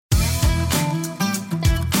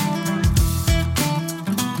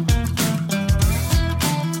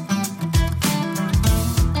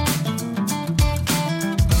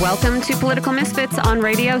Welcome to Political Misfits on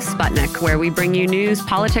Radio Sputnik, where we bring you news,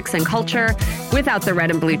 politics, and culture without the red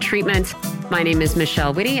and blue treatment. My name is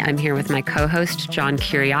Michelle Whitty. I'm here with my co-host, John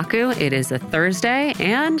Kiriakou. It is a Thursday,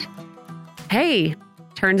 and hey,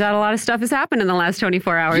 turns out a lot of stuff has happened in the last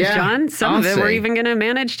 24 hours, John. Some of it we're even going to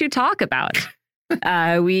manage to talk about.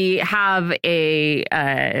 We have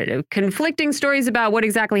conflicting stories about what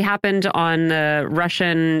exactly happened on the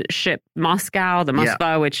Russian ship Moscow, the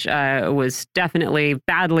Moskva, which was definitely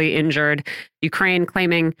badly injured. Ukraine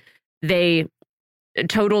claiming they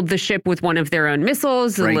totaled the ship with one of their own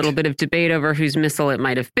missiles. A little bit of debate over whose missile it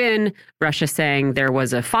might have been. Russia saying there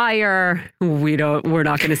was a fire. We're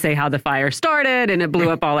not going to say how the fire started and it blew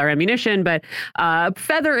up all our ammunition, but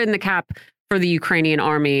feather in the cap for the Ukrainian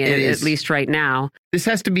army, at least right now. This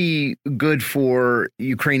has to be good for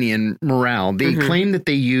Ukrainian morale. They claim that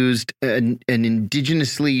they used an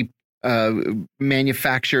indigenously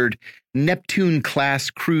manufactured Neptune-class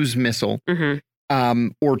cruise missile,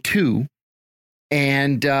 or two,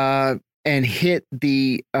 and hit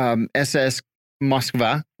the SS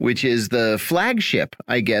Moskva, which is the flagship,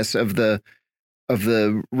 I guess, of the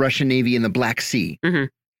Russian Navy in the Black Sea.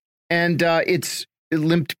 And it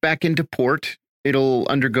limped back into port. It'll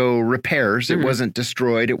undergo repairs. It wasn't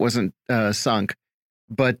destroyed. It wasn't sunk.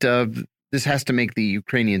 But this has to make the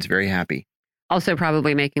Ukrainians very happy. Also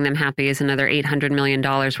probably making them happy is another $800 million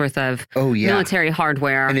worth of military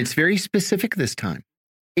hardware. And it's very specific this time.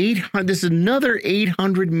 This is another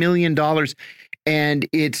 $800 million. And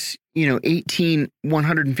it's, 18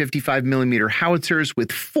 155 millimeter howitzers with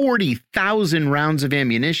 40,000 rounds of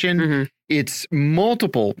ammunition. It's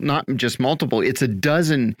multiple, not just multiple. It's a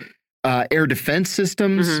dozen air defense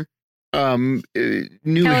systems, new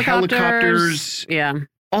helicopters,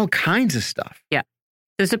 all kinds of stuff. Yeah.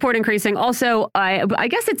 The support increasing. Also, I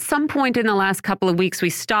guess at some point in the last couple of weeks,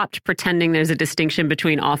 we stopped pretending there's a distinction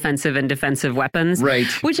between offensive and defensive weapons. Right.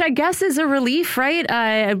 Which I guess is a relief, right?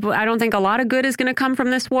 I don't think a lot of good is going to come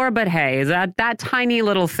from this war, but hey, that tiny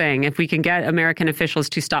little thing, if we can get American officials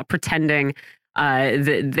to stop pretending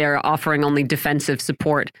they're offering only defensive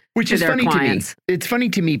support to their clients. It's funny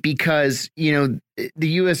to me because, the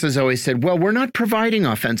U.S. has always said, well, we're not providing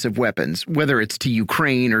offensive weapons, whether it's to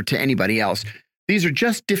Ukraine or to anybody else. These are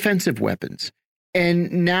just defensive weapons.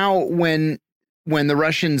 And now when the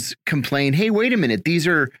Russians complain, hey, wait a minute, these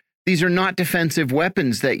are not defensive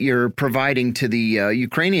weapons that you're providing to the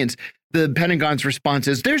Ukrainians, the Pentagon's response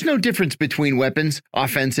is there's no difference between weapons,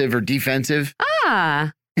 offensive or defensive.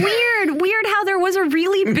 Weird how there was a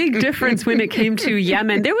really big difference when it came to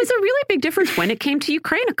Yemen. There was a really big difference when it came to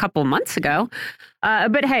Ukraine a couple months ago.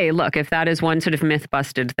 But hey, look, if that is one sort of myth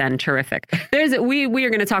busted, then terrific. We are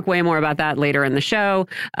going to talk way more about that later in the show.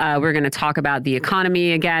 We're going to talk about the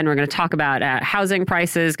economy again. We're going to talk about housing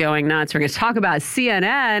prices going nuts. We're going to talk about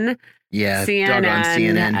CNN. Yeah,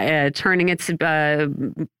 CNN. Turning its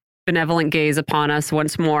benevolent gaze upon us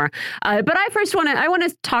once more. But I want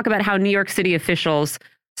to talk about how New York City officials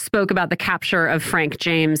spoke about the capture of Frank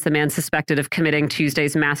James, the man suspected of committing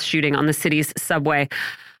Tuesday's mass shooting on the city's subway.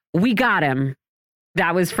 We got him.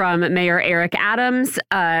 That was from Mayor Eric Adams.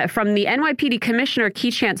 From the NYPD Commissioner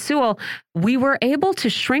Keechant Sewell, we were able to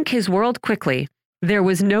shrink his world quickly. There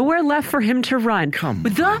was nowhere left for him to run.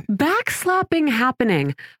 The backslapping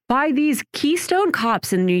happening by these Keystone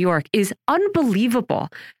cops in New York is unbelievable.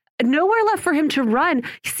 Nowhere left for him to run.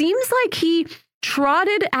 Seems like he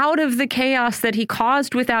trotted out of the chaos that he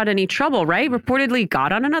caused without any trouble, right? Reportedly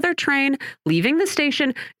got on another train, leaving the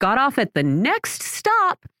station, got off at the next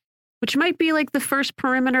stop, which might be like the first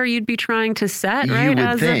perimeter you'd be trying to set, right?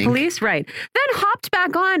 As the police, right? Then hopped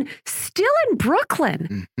back on, still in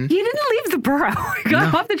Brooklyn. He didn't leave the borough.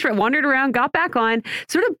 Got off the train, wandered around, got back on,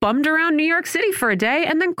 sort of bummed around New York City for a day,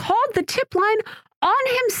 and then called the tip line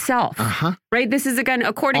on himself. Right? This is, again,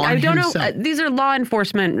 according, I don't know, these are law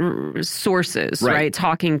enforcement sources, right?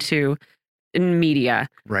 Talking to media.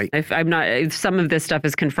 Right. Some of this stuff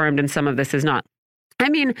is confirmed and some of this is not. I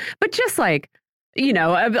mean, but just like,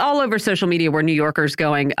 all over social media where New Yorkers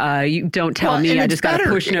going, you don't tell me, I just got a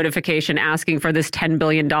push notification asking for this $10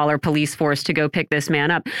 billion police force to go pick this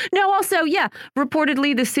man up. No, also,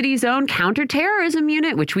 reportedly the city's own counterterrorism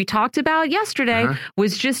unit, which we talked about yesterday,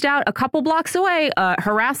 was just out a couple blocks away,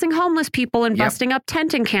 harassing homeless people and busting up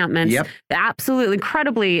tent encampments. Absolutely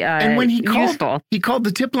incredibly and when useful. He called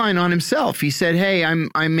the tip line on himself. He said, hey, I'm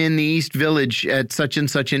in the East Village at such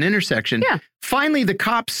and such an intersection. Finally, the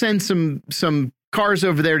cops send some cars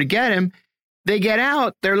over there to get him. They get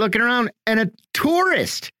out, they're looking around, and a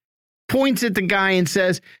tourist points at the guy and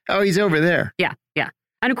says, oh, he's over there.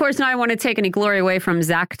 And of course, now I want to take any glory away from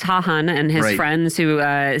Zach Tahan and his friends who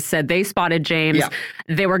said they spotted James. Yeah.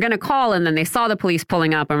 They were going to call, and then they saw the police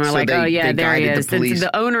pulling up, and were like, oh, yeah, there he is.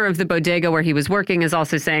 The owner of the bodega where he was working is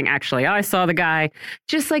also saying, actually, I saw the guy.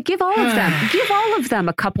 Just like, give all of them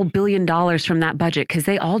a couple $1 billion from that budget, because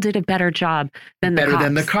they all did a better job than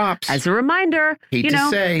the cops. As a reminder,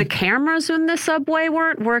 the cameras in the subway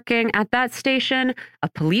weren't working at that station. A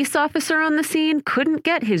police officer on the scene couldn't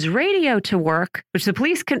get his radio to work, which the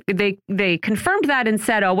police they confirmed that and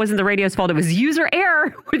said, oh, it wasn't the radio's fault, it was user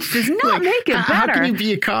error, which does not make it better. How can you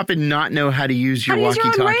be a cop and not know how to use your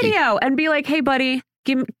walkie-talkie? Your radio and be like, hey, buddy,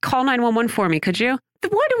 call 911 for me, could you?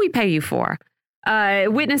 What do we pay you for?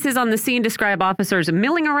 Witnesses on the scene describe officers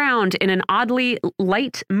milling around in an oddly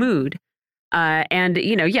light mood. And,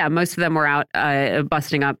 most of them were out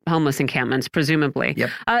busting up homeless encampments, presumably. Yep.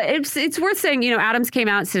 It's worth saying, Adams came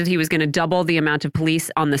out, said he was going to double the amount of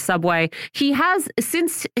police on the subway. He has,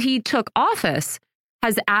 since he took office,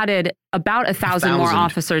 has added about 1,000 more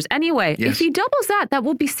officers. Anyway, if he doubles that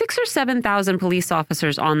will be 6,000 or 7,000 police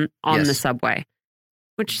officers on the subway,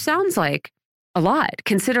 which sounds like a lot,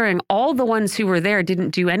 considering all the ones who were there didn't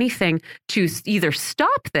do anything to either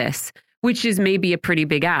stop this, which is maybe a pretty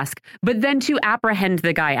big ask, but then to apprehend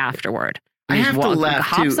the guy afterward. I have to laugh,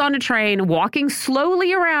 too. Hops on a train, walking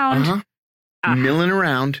slowly around. Milling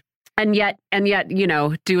around. And yet,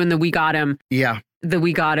 doing the we got him. Yeah. The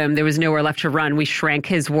we got him. There was nowhere left to run. We shrank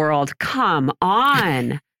his world. Come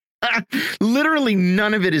on. Literally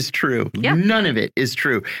none of it is true. Yep. None of it is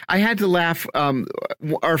true. I had to laugh.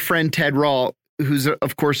 Our friend Ted Rawl, who's,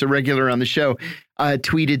 of course, a regular on the show,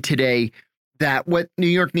 tweeted today that what New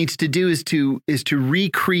York needs to do is to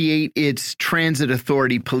recreate its transit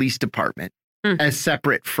authority police department as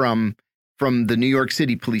separate from the New York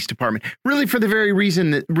City Police Department, really for the very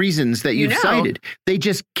reasons that you've cited. They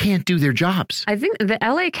just can't do their jobs. I think the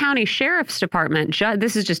LA County Sheriff's Department,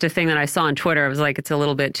 this is just a thing that I saw on Twitter. I was like, it's a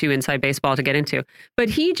little bit too inside baseball to get into. But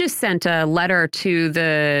he just sent a letter to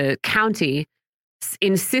the county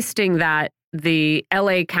insisting that the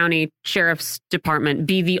LA County Sheriff's Department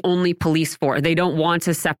be the only police force. They don't want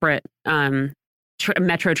a separate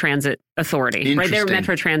Metro Transit Authority, right? They're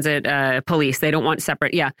Metro Transit police. They don't want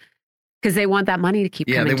separate. Yeah. Because they want that money to keep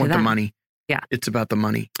coming to them. Yeah, they want the money. Yeah. It's about the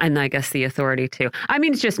money. And I guess the authority, too. I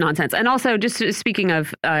mean, it's just nonsense. And also, just speaking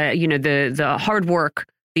of, the hard work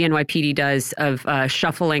the NYPD does of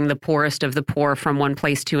shuffling the poorest of the poor from one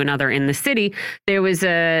place to another in the city, there was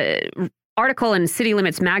a article in City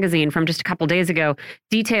Limits magazine from just a couple days ago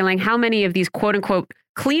detailing how many of these quote unquote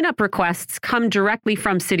cleanup requests come directly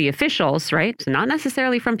from city officials, right? So not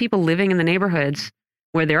necessarily from people living in the neighborhoods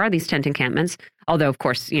where there are these tent encampments, although, of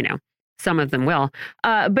course, some of them will.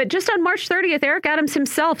 But just on March 30th, Eric Adams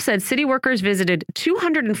himself said city workers visited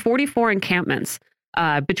 244 encampments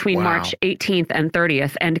between March 18th and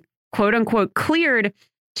 30th and quote unquote cleared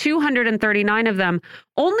 239 of them.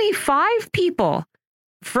 Only 5 people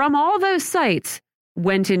from all those sites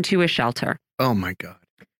went into a shelter. Oh, my God.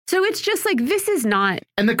 So it's just like, this is not.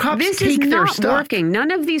 And the cops take their stuff. Working.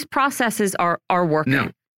 None of these processes are working.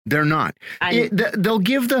 No, they're not. They'll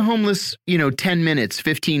give the homeless, 10 minutes,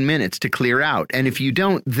 15 minutes to clear out. And if you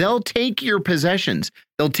don't, they'll take your possessions.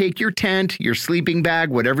 They'll take your tent, your sleeping bag,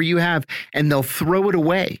 whatever you have, and they'll throw it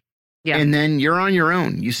away. Yeah. And then you're on your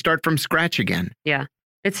own. You start from scratch again. Yeah.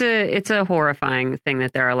 It's a horrifying thing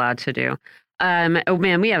that they're allowed to do. Oh,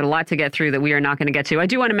 man, we have a lot to get through that we are not going to get to. I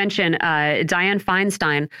do want to mention Dianne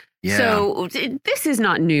Feinstein. Yeah. So this is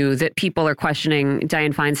not new that people are questioning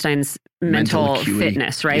Dianne Feinstein's mental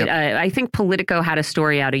fitness, right? Yep. I think Politico had a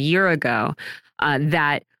story out a year ago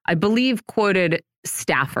that I believe quoted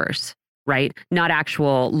staffers, right? Not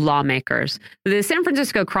actual lawmakers. The San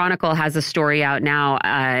Francisco Chronicle has a story out now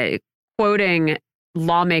quoting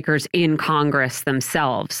lawmakers in Congress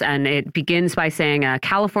themselves. And it begins by saying a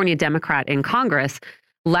California Democrat in Congress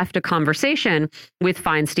left a conversation with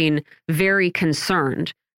Feinstein very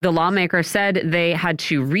concerned. The lawmaker said they had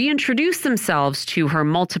to reintroduce themselves to her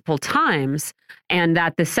multiple times and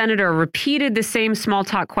that the senator repeated the same small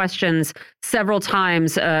talk questions several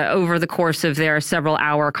times over the course of their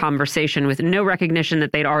several-hour conversation with no recognition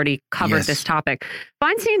that they'd already covered this topic.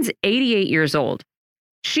 Feinstein's 88 years old.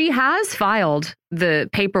 She has filed the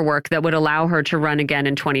paperwork that would allow her to run again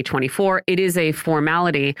in 2024. It is a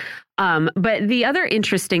formality. But the other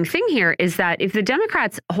interesting thing here is that if the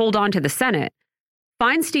Democrats hold on to the Senate,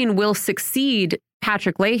 Feinstein will succeed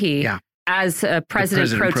Patrick Leahy as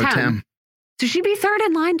president pro tem. So she'd be third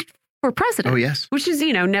in line for president. Oh, yes. Which is,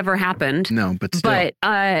 never happened. No, but still.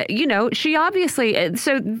 But, she obviously,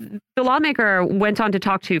 so the lawmaker went on to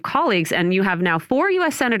talk to colleagues, and you have now 4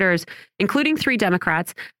 U.S. senators, including 3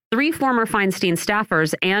 Democrats, 3 former Feinstein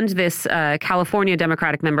staffers, and this California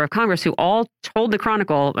Democratic member of Congress who all told the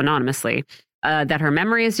Chronicle anonymously that her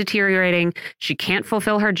memory is deteriorating. She can't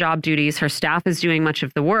fulfill her job duties. Her staff is doing much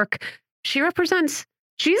of the work.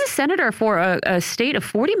 She's a senator for a state of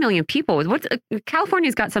 40 million people.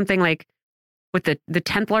 California's got something like with the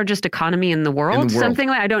 10th largest economy in the world. Something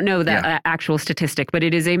like, I don't know that actual statistic, but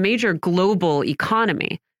it is a major global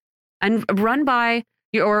economy and run by,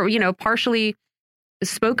 or, partially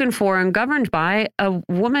spoken for and governed by a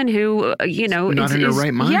woman who, not in her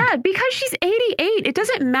right mind. Yeah, because she's 88. It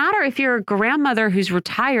doesn't matter if you're a grandmother who's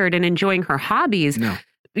retired and enjoying her hobbies. No.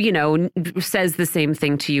 Says the same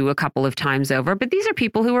thing to you a couple of times over. But these are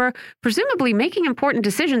people who are presumably making important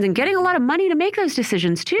decisions and getting a lot of money to make those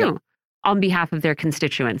decisions, too, on behalf of their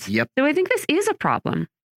constituents. Yep. So I think this is a problem.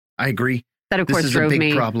 I agree. That, of course, drove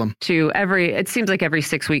me to it seems like every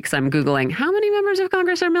 6 weeks I'm Googling how many members of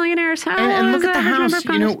Congress are millionaires. And look at the House.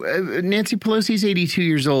 Nancy Pelosi's 82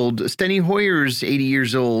 years old. Steny Hoyer's 80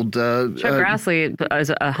 years old. Chuck Grassley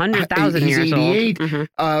is 100,000 years 88. old.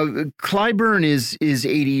 Mm-hmm. Clyburn is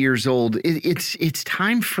 80 years old. It's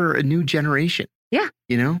time for a new generation. Yeah.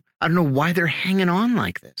 I don't know why they're hanging on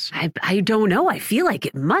like this. I don't know. I feel like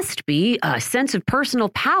it must be a sense of personal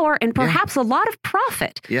power and perhaps a lot of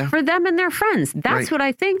profit for them and their friends. That's what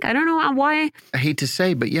I think. I don't know why. I hate to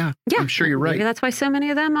say, but I'm sure you're right. Maybe that's why so many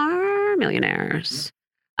of them are millionaires.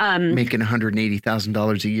 Making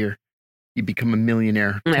 $180,000 a year. You become a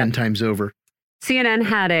millionaire 10 times over. CNN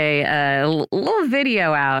had a little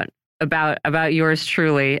video out about yours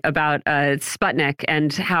truly, about Sputnik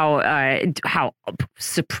and how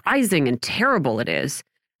surprising and terrible it is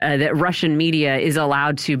that Russian media is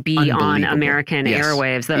allowed to be on American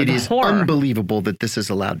airwaves. It is unbelievable that this is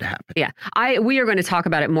allowed to happen. Yeah, we are going to talk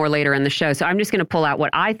about it more later in the show. So I'm just going to pull out what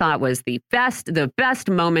I thought was the best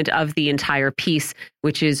moment of the entire piece,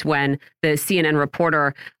 which is when the CNN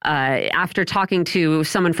reporter, after talking to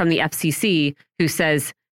someone from the FCC who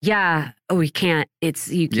says, yeah, we can't.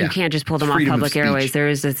 You can't just pull them off public airways. There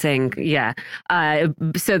is a thing. Yeah.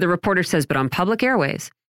 So the reporter says, but on public airways,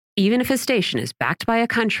 even if a station is backed by a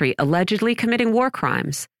country allegedly committing war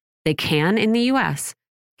crimes, they can, in the U.S.,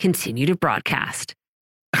 continue to broadcast.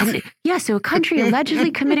 And, so a country allegedly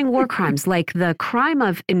committing war crimes, like the crime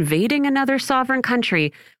of invading another sovereign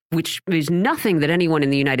country, which is nothing that anyone in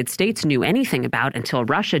the United States knew anything about until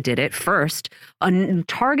Russia did it first,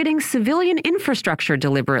 targeting civilian infrastructure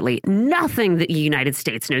deliberately, nothing that the United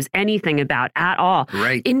States knows anything about at all.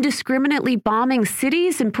 Right. Indiscriminately bombing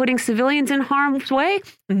cities and putting civilians in harm's way,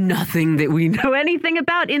 nothing that we know anything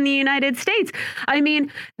about in the United States. I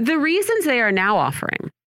mean, the reasons they are now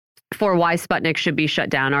offering for why Sputnik should be shut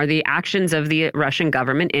down are the actions of the Russian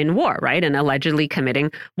government in war, right? And allegedly committing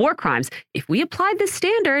war crimes. If we applied this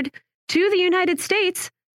standard to the United States,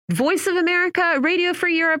 Voice of America, Radio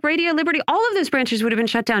Free Europe, Radio Liberty, all of those branches would have been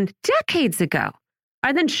shut down decades ago.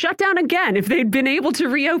 And then shut down again if they'd been able to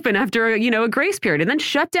reopen after, a grace period, and then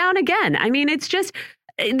shut down again. I mean, it's just,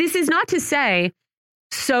 this is not to say,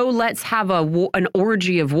 so let's have an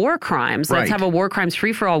orgy of war crimes. Let's have a war crimes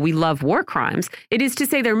free-for-all. We love war crimes. It is to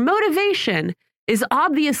say their motivation is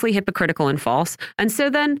obviously hypocritical and false. And so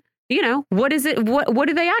then, what is it? What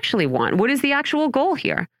do they actually want? What is the actual goal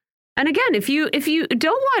here? And again, if you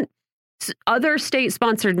don't want other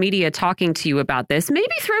state-sponsored media talking to you about this,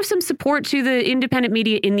 maybe throw some support to the independent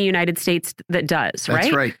media in the United States that does, right?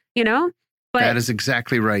 That's right. But that is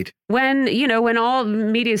exactly right. When all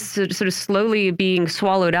media is sort of slowly being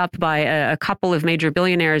swallowed up by a couple of major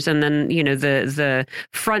billionaires, and then, the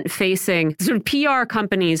front-facing sort of PR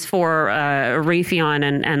companies for Raytheon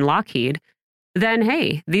and Lockheed, then,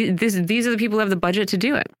 hey, these are the people who have the budget to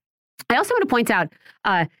do it. I also want to point out,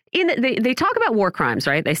 they talk about war crimes,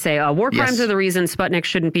 right? They say war crimes are the reason Sputnik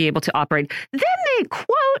shouldn't be able to operate. Then they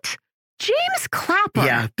quote James Clapper.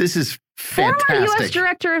 Yeah, this is fantastic. Former U.S.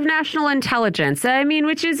 Director of National Intelligence. I mean,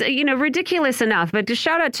 which is, ridiculous enough. But to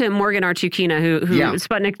shout out to Morgan Artukina, who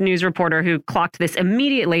Sputnik News reporter, who clocked this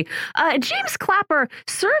immediately. James Clapper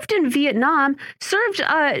served in Vietnam, served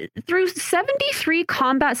through 73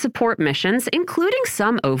 combat support missions, including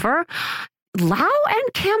some over Laos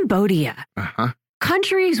and Cambodia.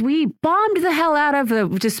 Countries we bombed the hell out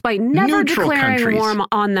of, despite never declaring war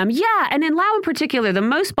on them. Yeah, and in Laos in particular, the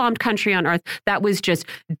most bombed country on earth, that was just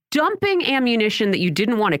dumping ammunition that you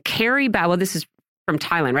didn't want to carry back. Well, this is from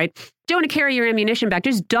Thailand, right? Don't want to carry your ammunition back.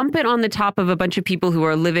 Just dump it on the top of a bunch of people who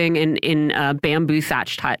are living in bamboo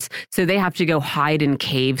thatched huts. So they have to go hide in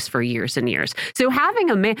caves for years and years. So having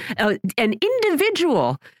an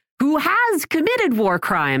individual who has committed war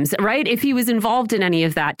crimes, right? If he was involved in any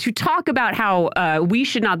of that, to talk about how we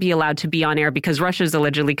should not be allowed to be on air because Russia's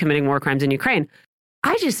allegedly committing war crimes in Ukraine.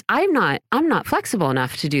 I'm not flexible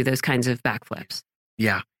enough to do those kinds of backflips.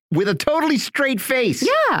 Yeah. With a totally straight face.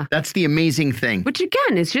 Yeah. That's the amazing thing. Which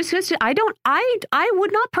again, is just I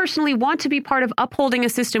would not personally want to be part of upholding a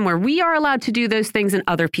system where we are allowed to do those things and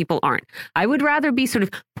other people aren't. I would rather be sort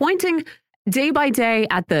of pointing day by day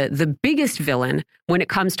at the biggest villain when it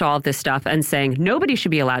comes to all of this stuff and saying nobody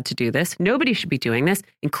should be allowed to do this. Nobody should be doing this,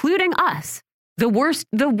 including us, the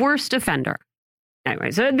worst offender.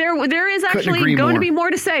 Anyway, so there is actually going to be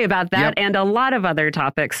more to say about that and a lot of other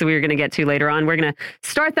topics that we're going to get to later on. We're going to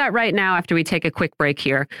start that right now after we take a quick break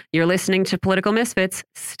here. You're listening to Political Misfits.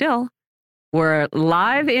 Still, we're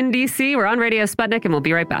live in D.C. We're on Radio Sputnik, and we'll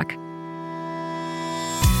be right back.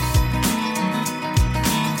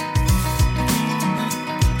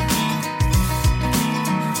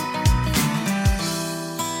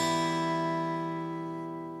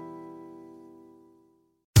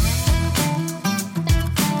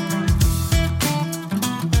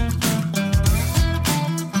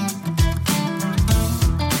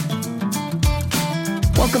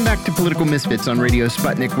 Welcome back to Political Misfits on Radio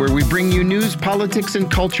Sputnik, where we bring you news, politics, and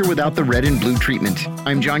culture without the red and blue treatment.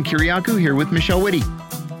 I'm John Kiriakou, here with Michelle Whitty.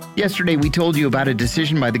 Yesterday, we told you about a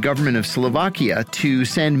decision by the government of Slovakia to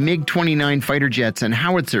send MiG-29 fighter jets and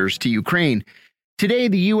howitzers to Ukraine. Today,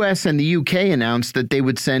 the U.S. and the U.K. announced that they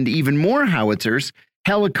would send even more howitzers,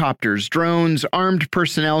 helicopters, drones, armored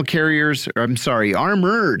personnel carriers,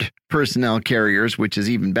 which is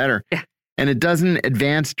even better, and a dozen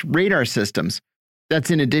advanced radar systems. That's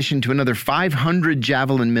in addition to another 500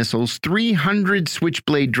 Javelin missiles, 300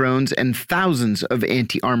 Switchblade drones, and thousands of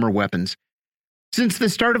anti-armor weapons. Since the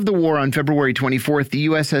start of the war on February 24th, the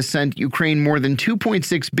U.S. has sent Ukraine more than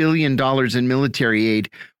 $2.6 billion in military aid,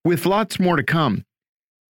 with lots more to come.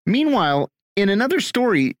 Meanwhile, in another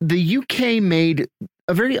story, the U.K. made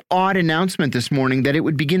a very odd announcement this morning that it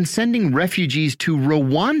would begin sending refugees to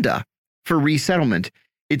Rwanda for resettlement.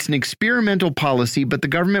 It's an experimental policy, but the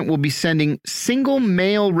government will be sending single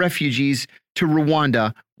male refugees to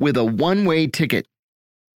Rwanda with a one-way ticket.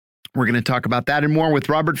 We're going to talk about that and more with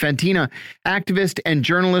Robert Fantina, activist and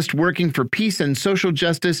journalist working for peace and social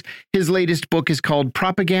justice. His latest book is called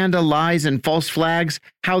Propaganda, Lies, and False Flags: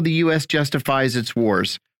 How the U.S. Justifies Its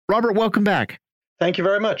Wars. Robert, welcome back. Thank you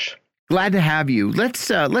very much. Glad to have you. Let's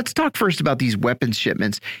talk first about these weapons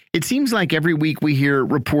shipments. It seems like every week we hear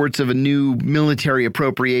reports of a new military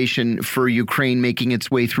appropriation for Ukraine making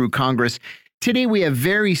its way through Congress. Today we have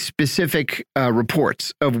very specific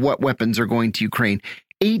reports of what weapons are going to Ukraine.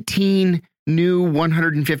 18 new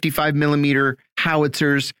 155 millimeter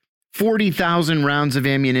howitzers, 40,000 rounds of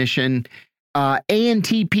ammunition,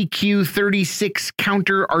 ANTPQ 36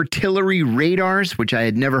 counter artillery radars, which I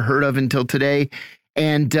had never heard of until today,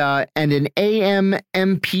 and an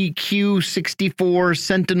AMMPQ 64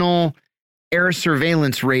 Sentinel air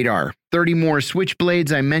surveillance radar. 30 more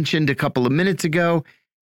Switchblades I mentioned a couple of minutes ago.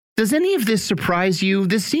 Does any of this surprise you?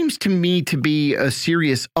 This seems to me to be a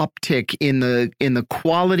serious uptick in the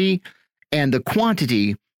quality and the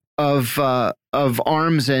quantity of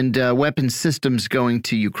arms and weapons systems going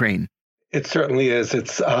to Ukraine. It certainly is.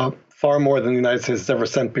 It's far more than the United States has ever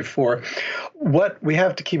sent before. What we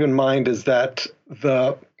have to keep in mind is that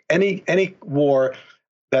any war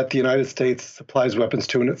that the United States supplies weapons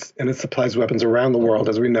to, and it supplies weapons around the world,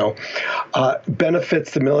 as we know,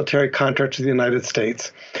 benefits the military contractors of the United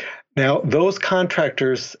States. Now, those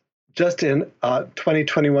contractors, just in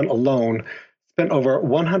 2021 alone, spent over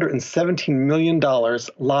 $117 million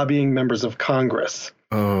lobbying members of Congress.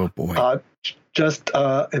 Oh, boy. Just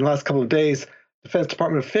in the last couple of days, Defense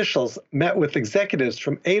Department officials met with executives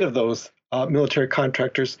from 8 of those military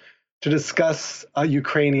contractors to discuss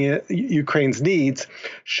Ukraine's needs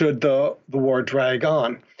should the war drag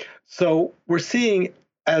on. So we're seeing,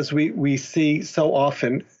 as we see so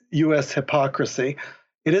often, U.S. hypocrisy.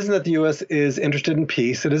 It isn't that the U.S. is interested in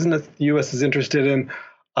peace. It isn't that the U.S. is interested in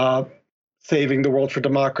saving the world for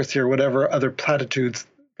democracy or whatever other platitudes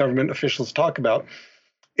government officials talk about.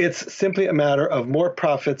 It's simply a matter of more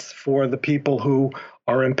profits for the people who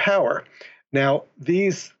are in power. Now,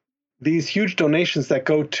 these huge donations that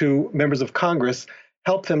go to members of Congress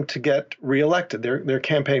help them to get reelected. They're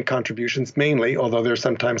campaign contributions mainly, although there's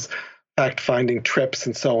sometimes fact-finding trips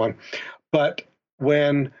and so on. But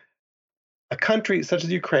when a country such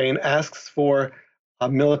as Ukraine asks for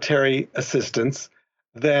military assistance,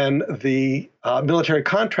 then the military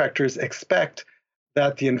contractors expect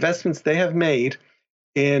that the investments they have made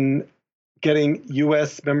in getting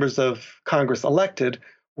U.S. members of Congress elected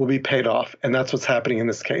will be paid off. And that's what's happening in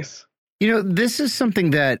this case. You know, this is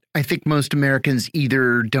something that I think most Americans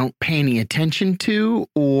either don't pay any attention to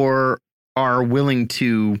or are willing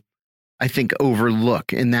to, I think,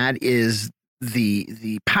 overlook. And that is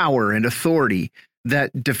the power and authority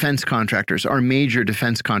that defense contractors, our major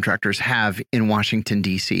defense contractors, have in Washington,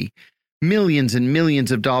 D.C. Millions and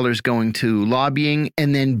millions of dollars going to lobbying,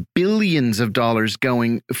 and then billions of dollars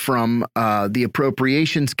going from the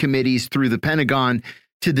appropriations committees through the Pentagon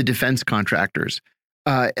to the defense contractors.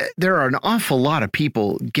 There are an awful lot of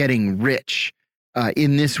people getting rich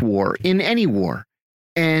in this war, in any war.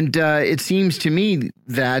 And it seems to me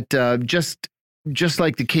that just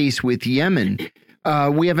like the case with Yemen,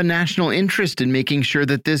 we have a national interest in making sure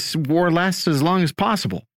that this war lasts as long as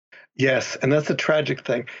possible. Yes, and that's a tragic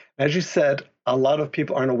thing. As you said, a lot of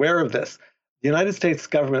people aren't aware of this. The United States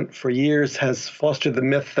government for years has fostered the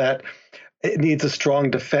myth that it needs a strong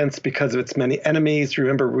defense because of its many enemies.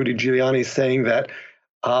 Remember Rudy Giuliani saying that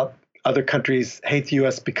other countries hate the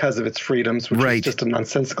U.S. because of its freedoms, which is just a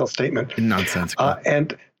nonsensical statement. Nonsensical.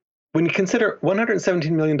 And when you consider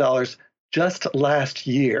 $117 million just last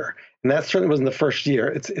year, and that certainly wasn't the first year,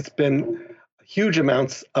 it's been huge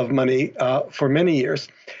amounts of money for many years.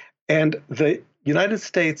 And the United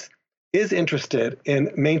States is interested in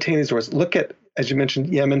maintaining these wars. Look at, as you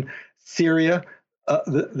mentioned, Yemen, Syria,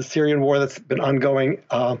 the Syrian war that's been ongoing.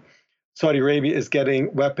 Saudi Arabia is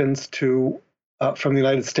getting weapons from the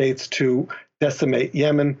United States to decimate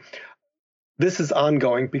Yemen. This is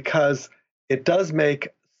ongoing because it does make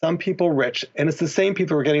some people rich, and it's the same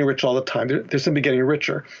people who are getting rich all the time. They're simply getting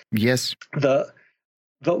richer. Yes. The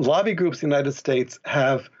lobby groups in the United States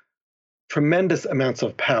have tremendous amounts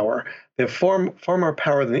of power. They have far more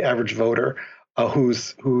power than the average voter,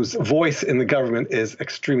 whose voice in the government is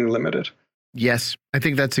extremely limited. Yes, I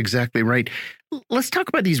think that's exactly right. Let's talk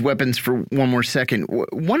about these weapons for one more second.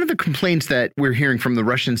 One of the complaints that we're hearing from the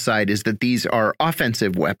Russian side is that these are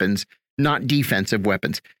offensive weapons, not defensive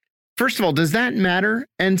weapons. First of all, does that matter?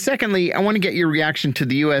 And secondly, I want to get your reaction to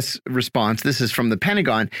the U.S. response. This is from the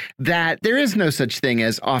Pentagon, that there is no such thing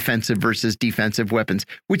as offensive versus defensive weapons,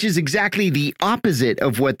 which is exactly the opposite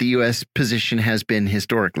of what the U.S. position has been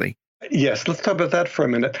historically. Yes, let's talk about that for a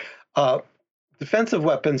minute. Defensive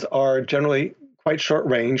weapons are generally quite short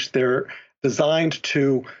range. They're designed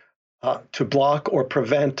to block or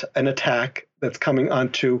prevent an attack that's coming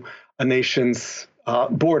onto a nation's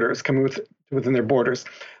borders, coming within their borders.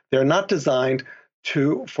 They're not designed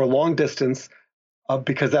for long distance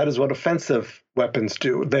because that is what offensive weapons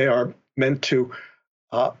do. They are meant to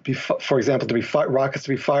for example, rockets to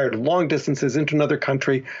be fired long distances into another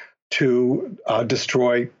country to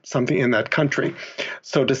destroy something in that country.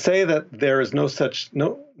 So to say that there is no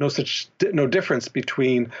difference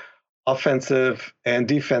between offensive and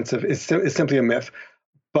defensive is simply a myth.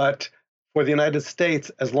 But for the United States,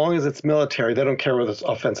 as long as it's military, they don't care whether it's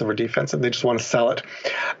offensive or defensive. They just want to sell it.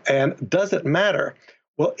 And does it matter?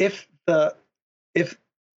 Well, if the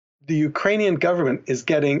Ukrainian government is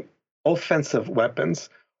getting offensive weapons,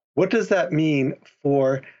 what does that mean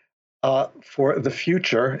for the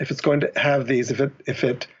future? If it's going to have these, if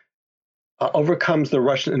it overcomes the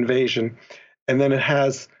Russian invasion, and then it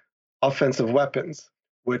has offensive weapons,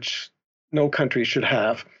 which no country should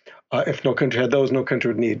have. If no country had those, no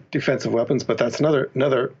country would need defensive weapons, but that's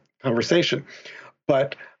another conversation.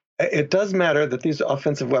 But it does matter that these are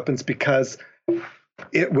offensive weapons because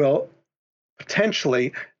it will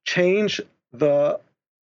potentially change the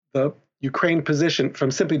Ukraine position from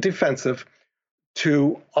simply defensive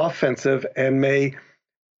to offensive, and may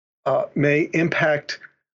impact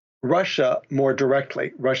Russia more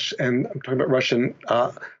directly. And I'm talking about Russian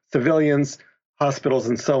civilians, hospitals,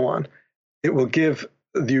 and so on. It will give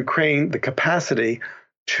the Ukraine the capacity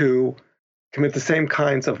to commit the same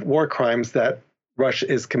kinds of war crimes that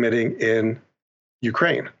Russia is committing in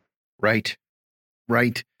Ukraine. Right.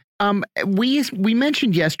 We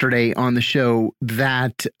mentioned yesterday on the show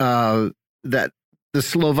that that the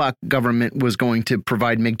Slovak government was going to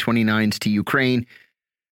provide MiG-29s to Ukraine.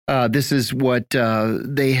 This is what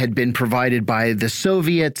they had been provided by the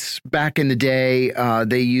Soviets back in the day.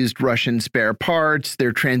 They used Russian spare parts.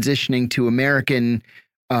 They're transitioning to American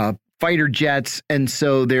fighter jets, and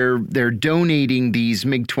so they're donating these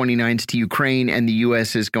MiG-29s to Ukraine, and the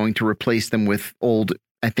U.S. is going to replace them with old,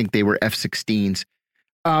 I think they were F-16s.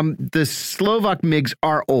 The Slovak MiGs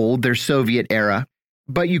are old; they're Soviet era.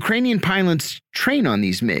 but Ukrainian pilots train on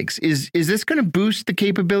these MiGs. Is this going to boost the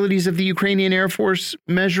capabilities of the Ukrainian Air Force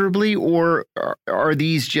measurably, or are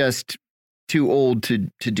these just too old to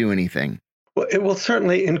do anything? Well, it will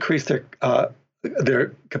certainly increase their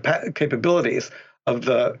capabilities of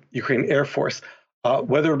the Ukrainian Air Force.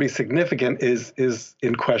 Whether it will be significant is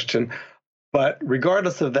in question. But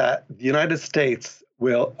regardless of that, the United States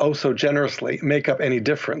will also generously make up any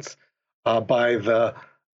difference by the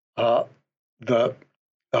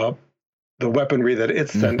weaponry that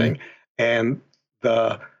it's sending and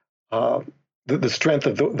the strength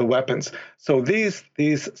of the weapons. So these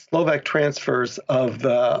Slovak transfers of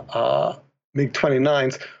the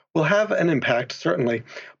MiG-29s will have an impact, certainly,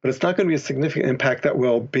 but it's not going to be a significant impact that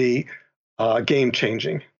will be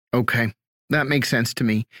game-changing. Okay. That makes sense to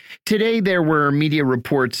me. Today, there were media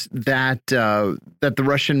reports that that the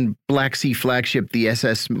Russian Black Sea flagship, the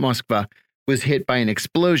SS Moskva, was hit by an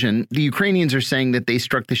explosion. The Ukrainians are saying that they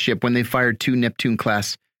struck the ship when they fired 2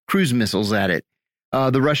 Neptune-class cruise missiles at it.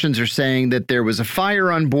 The Russians are saying that there was a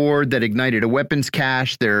fire on board that ignited a weapons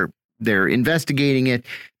cache. They're investigating it.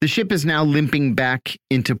 The ship is now limping back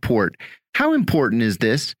into port. How important is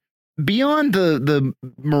this? Beyond the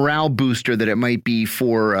morale booster that it might be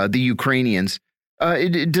for the Ukrainians,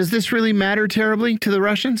 does this really matter terribly to the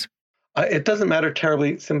Russians? It doesn't matter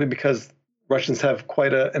terribly simply because Russians have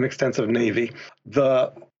quite an extensive navy.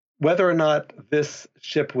 Whether or not this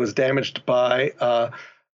ship was damaged by a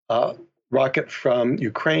rocket from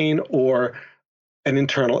Ukraine or an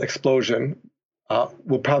internal explosion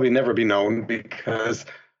will probably never be known because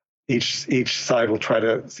each side will try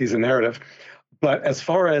to seize a narrative. But as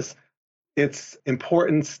far as its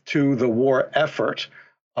importance to the war effort,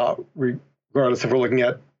 regardless if we're looking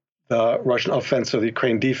at the Russian offense or the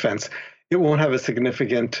Ukraine defense, it won't have a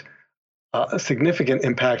significant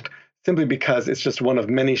impact simply because it's just one of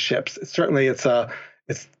many ships. Certainly, it's as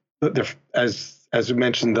you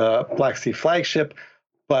mentioned, the Black Sea flagship,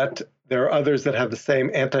 but there are others that have the same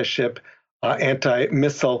anti-ship,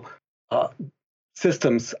 anti-missile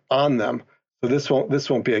systems on them. So this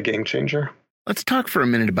won't be a game changer. Let's talk for a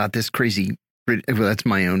minute about this crazy. Well, that's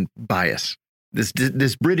my own bias.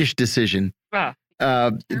 This British decision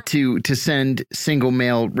to send single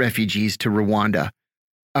male refugees to Rwanda.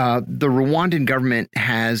 The Rwandan government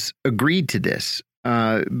has agreed to this,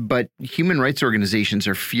 but human rights organizations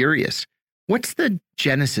are furious. What's the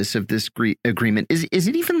genesis of this agreement? Is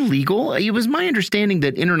it even legal? It was my understanding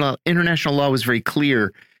that international law was very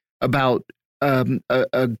clear about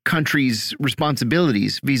a country's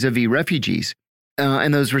responsibilities vis-a-vis refugees,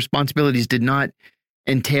 and those responsibilities did not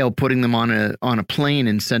entail putting them on a plane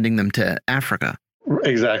and sending them to Africa.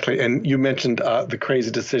 Exactly, and you mentioned the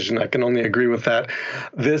crazy decision. I can only agree with that.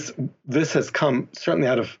 This has come certainly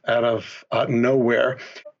out of nowhere.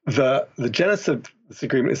 The genesis of this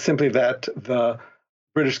agreement is simply that the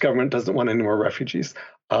British government doesn't want any more refugees.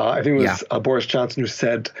 I think it was Boris Johnson who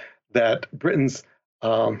said that Britain's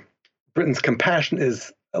compassion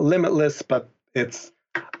is limitless, but its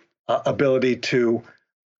ability to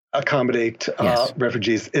accommodate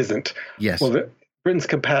refugees isn't. Yes. Well, Britain's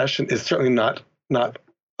compassion is certainly not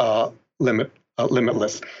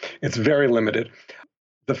limitless. It's very limited.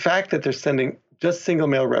 The fact that they're sending just single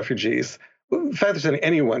male refugees, the fact they're sending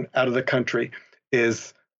anyone out of the country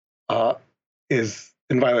is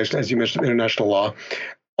in violation, as you mentioned, of international law.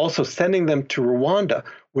 Also, sending them to Rwanda,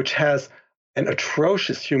 which has an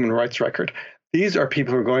atrocious human rights record. These are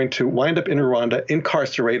people who are going to wind up in Rwanda,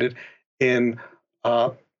 incarcerated in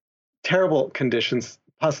terrible conditions,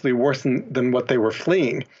 possibly worse than what they were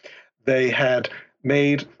fleeing. They had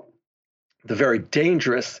made the very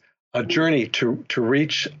dangerous journey to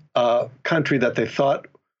reach a country that they thought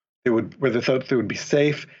where they thought they would be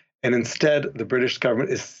safe, and instead the British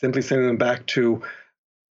government is simply sending them back to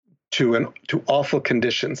awful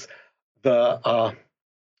conditions. There's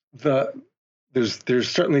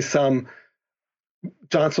certainly some.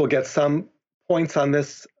 Johnson will get some points on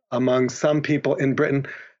this among some people in Britain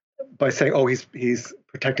by saying, "Oh, he's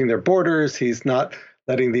protecting their borders. He's not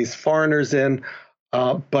letting these foreigners in."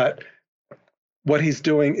 But what he's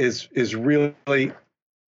doing is really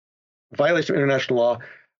violation of international law,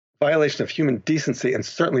 violation of human decency, and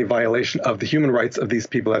certainly violation of the human rights of these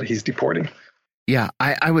people that he's deporting. Yeah,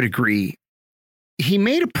 I would agree. He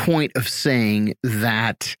made a point of saying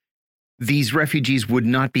that these refugees would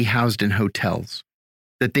not be housed in hotels,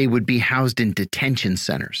 that they would be housed in detention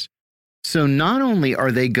centers. So not only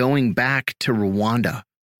are they going back to Rwanda,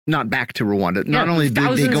 Not back to Rwanda. Not only are they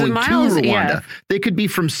thousands of going miles, to Rwanda, yeah. they could be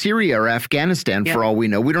from Syria or Afghanistan for all we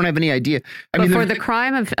know. We don't have any idea. But for the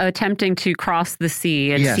crime of attempting to cross the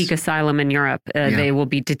sea and seek asylum in Europe, they will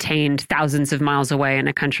be detained thousands of miles away in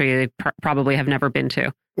a country they probably have never been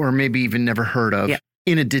to. Or maybe even never heard of.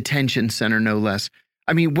 In a detention center, no less.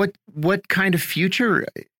 I mean, what kind of future?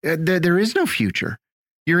 There is no future.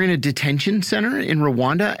 You're in a detention center in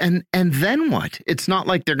Rwanda, and then what? It's not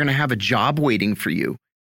like they're going to have a job waiting for you,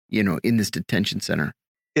 you know, in this detention center.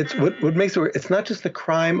 It's what makes it. It's not just the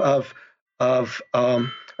crime of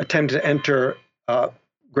attempting to enter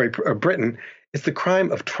Great Britain. It's the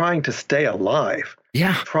crime of trying to stay alive.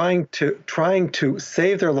 Yeah, trying to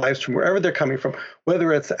save their lives from wherever they're coming from,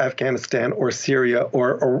 whether it's Afghanistan or Syria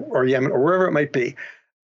or Yemen or wherever it might be.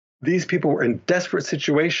 These people were in desperate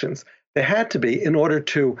situations. They had to be in order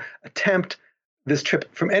to attempt this trip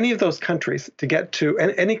from any of those countries to get to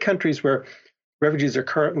any countries where refugees are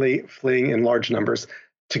currently fleeing in large numbers.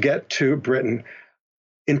 To get to Britain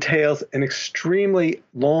entails an extremely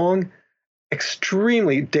long,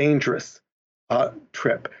 extremely dangerous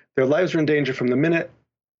trip. Their lives are in danger from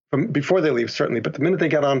before they leave, certainly, but the minute they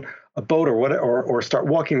get on a boat or start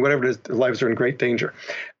walking, whatever it is, their lives are in great danger.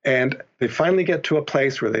 And they finally get to a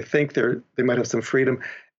place where they think they might have some freedom,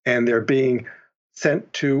 and they're being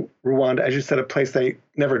sent to Rwanda, as you said, a place they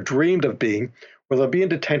never dreamed of being, where they'll be in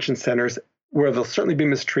detention centers, where they'll certainly be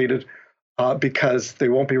mistreated because they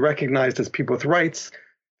won't be recognized as people with rights.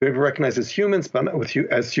 They'll be recognized as humans, but not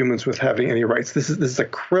as humans with having any rights. This is a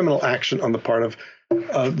criminal action on the part of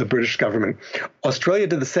the British government. Australia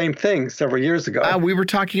did the same thing several years ago. We were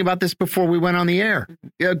talking about this before we went on the air.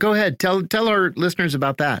 Yeah, go ahead. Tell our listeners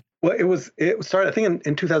about that. Well, it started, I think,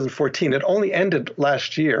 in 2014. It only ended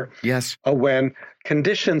last year. Yes. When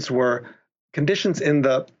conditions in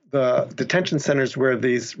the detention centers where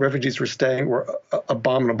these refugees were staying were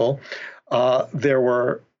abominable. There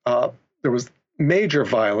was major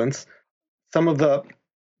violence. Some of the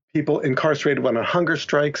people incarcerated went on hunger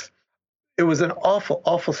strikes. It was an awful,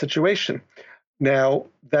 awful situation. Now,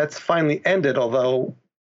 that's finally ended, although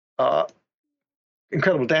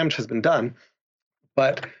incredible damage has been done.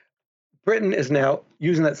 But Britain is now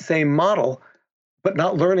using that same model, but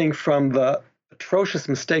not learning from the atrocious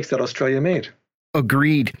mistakes that Australia made.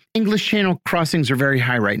 Agreed. English Channel crossings are very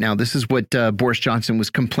high right now. This is what Boris Johnson was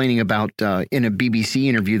complaining about in a BBC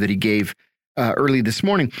interview that he gave early this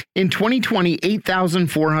morning. In 2020,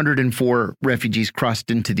 8,404 refugees crossed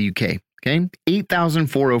into the UK. Okay,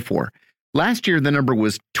 8,404. Last year, the number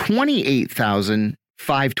was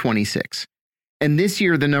 28,526. And this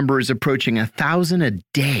year, the number is approaching 1,000 a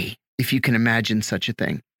day, if you can imagine such a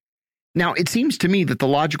thing. Now, it seems to me that the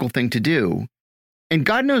logical thing to do, and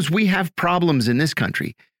God knows we have problems in this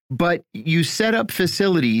country, but you set up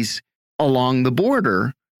facilities along the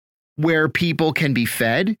border where people can be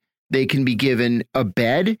fed, they can be given a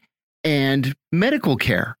bed and medical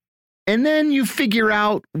care. And then you figure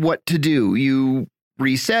out what to do. You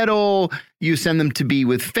resettle, you send them to be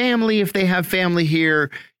with family if they have family here.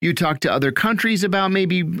 You talk to other countries about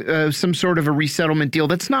maybe some sort of a resettlement deal.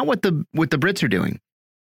 That's not what the Brits are doing.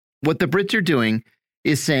 What the Brits are doing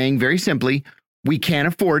is saying very simply, we can't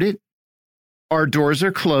afford it. Our doors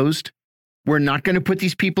are closed. We're not going to put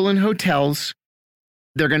these people in hotels.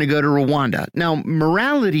 They're going to go to Rwanda. Now,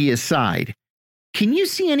 morality aside, can you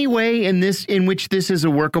see any way in which this is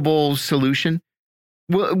a workable solution?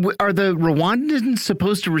 Are the Rwandans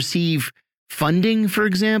supposed to receive funding, for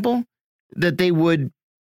example, that they would,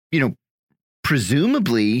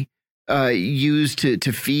 presumably use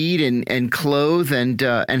to feed and clothe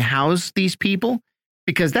and house these people?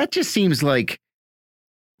 Because that just seems like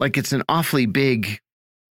it's an awfully big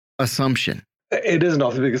assumption. It is an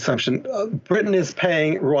awfully big assumption. Britain is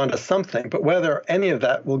paying Rwanda something, but whether any of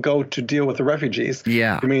that will go to deal with the refugees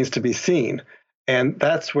remains to be seen. And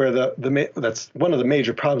that's where that's one of the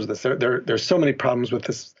major problems with this. There's so many problems with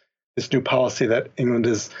this new policy that England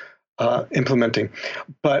is implementing.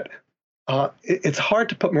 But it's hard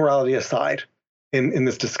to put morality aside in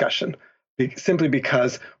this discussion, simply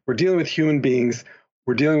because we're dealing with human beings.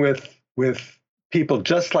 We're dealing with people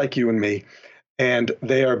just like you and me, and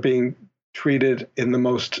they are being treated in the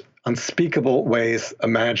most unspeakable ways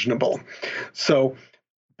imaginable. So,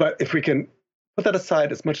 but if we can put that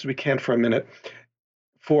aside as much as we can for a minute,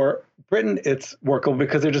 for Britain, it's workable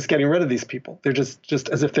because they're just getting rid of these people. They're just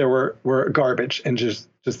as if they were garbage and just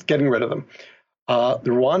getting rid of them. The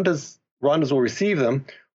Rwandans will receive them,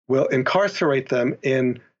 will incarcerate them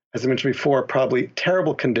in, as I mentioned before, probably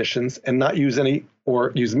terrible conditions and not use any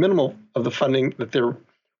or use minimal of the funding that they're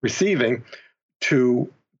receiving to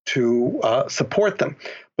support them.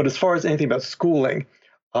 But as far as anything about schooling,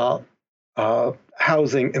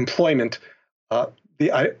 housing, employment,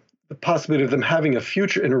 the possibility of them having a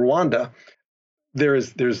future in Rwanda,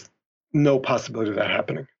 there's no possibility of that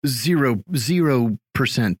happening.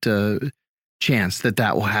 0% chance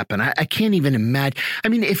that will happen. I can't even imagine. I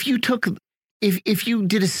mean, if you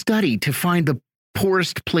did a study to find the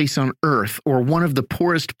poorest place on earth, or one of the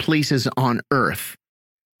poorest places on earth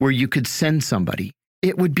where you could send somebody,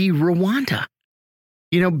 it would be Rwanda.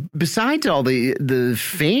 Besides all the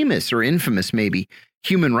famous or infamous, maybe,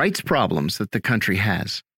 human rights problems that the country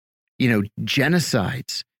has,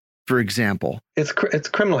 genocides, for example. It's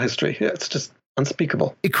criminal history. It's just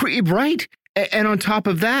unspeakable. Right. And on top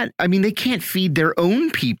of that, I mean, they can't feed their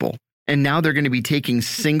own people. And now they're going to be taking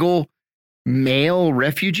single male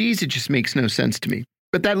refugees. It just makes no sense to me.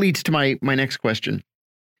 But that leads to my next question.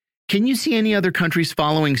 Can you see any other countries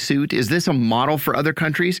following suit? Is this a model for other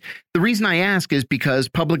countries? The reason I ask is because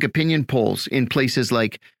public opinion polls in places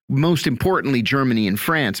like, most importantly, Germany and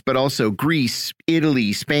France, but also Greece,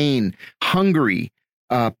 Italy, Spain, Hungary,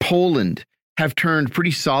 Poland, have turned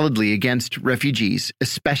pretty solidly against refugees,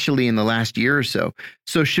 especially in the last year or so.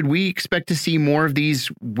 So should we expect to see more of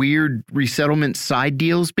these weird resettlement side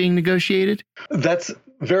deals being negotiated? That's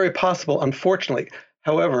very possible, unfortunately.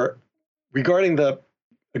 However, regarding the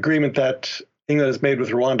agreement that England has made with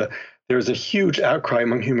Rwanda, there's a huge outcry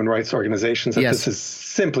among human rights organizations that this is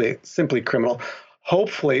simply criminal.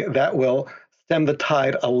 Hopefully that will stem the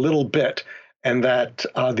tide a little bit, and that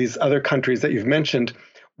these other countries that you've mentioned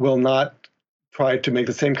will not try to make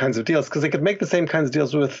the same kinds of deals, because they could make the same kinds of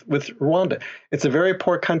deals with Rwanda. It's a very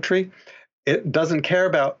poor country. It doesn't care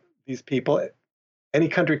about these people. Any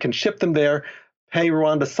country can ship them there, pay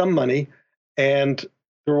Rwanda some money, and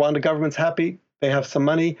the Rwanda government's happy. They have some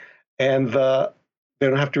money, and they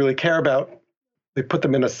don't have to really care about. They put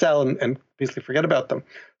them in a cell and basically forget about them.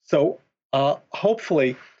 So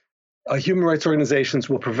hopefully, human rights organizations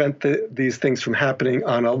will prevent these things from happening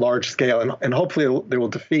on a large scale, and hopefully they will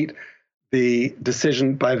defeat the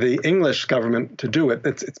decision by the English government to do it.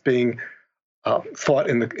 It's being fought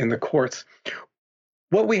in the courts.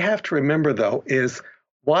 What we have to remember, though, is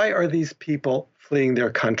why are these people fleeing their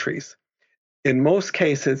countries? In most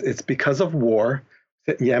cases, it's because of war.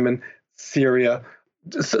 Yemen, Syria,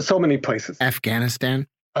 so many places. Afghanistan.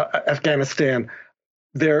 Afghanistan.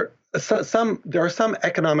 There are some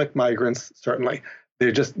economic migrants. Certainly,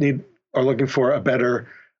 they just are looking for a better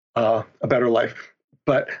life.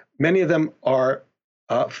 But many of them are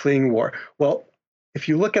fleeing war. Well, if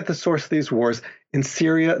you look at the source of these wars, in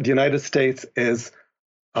Syria, the United States is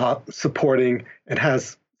supporting, and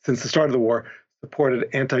has since the start of the war, supported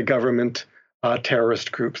anti-government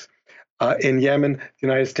terrorist groups. In Yemen, the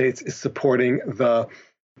United States is supporting the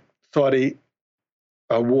Saudi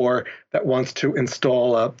war that wants to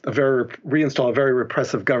reinstall a very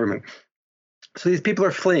repressive government. So these people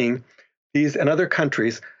are fleeing these and other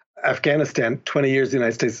countries. Afghanistan, 20 years, the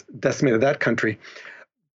United States decimated that country,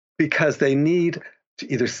 because they need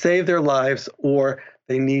to either save their lives or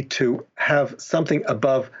they need to have something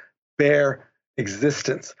above bare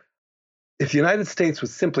existence. If the United States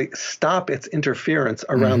would simply stop its interference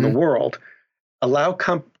around the world, allow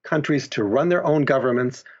countries to run their own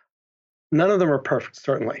governments, none of them are perfect,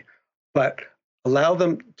 certainly, but allow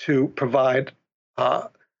them to provide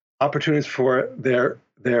opportunities for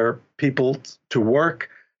their people to work,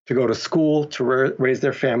 to go to school, to raise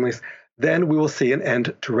their families, then we will see an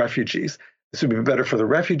end to refugees. This would be better for the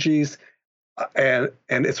refugees, and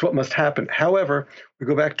it's what must happen. However, we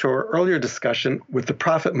go back to our earlier discussion with the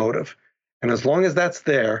profit motive. And as long as that's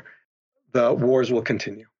there, the wars will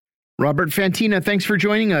continue. Robert Fantina, thanks for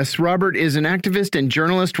joining us. Robert is an activist and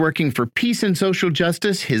journalist working for peace and social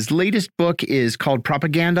justice. His latest book is called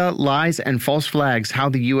Propaganda, Lies, and False Flags: How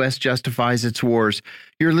the U.S. Justifies Its Wars.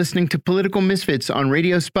 You're listening to Political Misfits on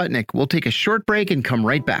Radio Sputnik. We'll take a short break and come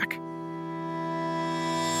right back.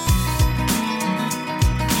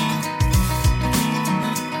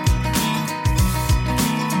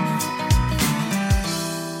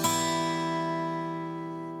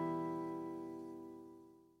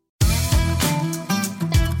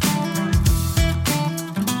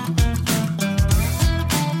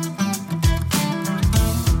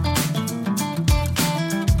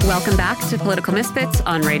 Welcome back to Political Misfits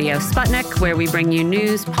on Radio Sputnik, where we bring you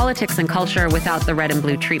news, politics, and culture without the red and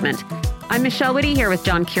blue treatment. I'm Michelle Witte here with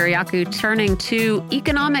John Kiriakou, turning to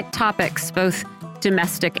economic topics, both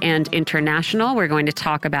domestic and international. We're going to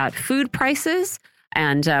talk about food prices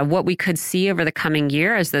and what we could see over the coming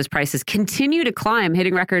year as those prices continue to climb,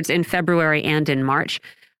 hitting records in February and in March.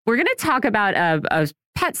 We're going to talk about a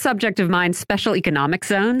pet subject of mine, special economic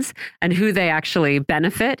zones, and who they actually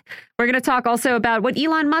benefit. We're going to talk also about what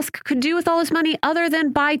Elon Musk could do with all his money other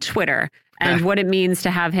than buy Twitter, and what it means to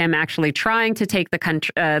have him actually trying to take the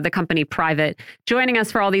company private. Joining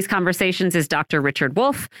us for all these conversations is Dr. Richard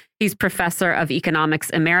Wolff. He's professor of economics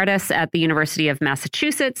emeritus at the University of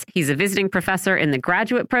Massachusetts. He's a visiting professor in the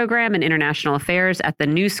graduate program in international affairs at the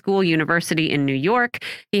New School University in New York.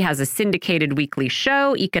 He has a syndicated weekly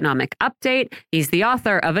show, Economic Update. He's the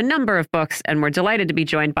author of a number of books, and we're delighted to be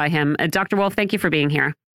joined by him. Dr. Wolff, thank you for being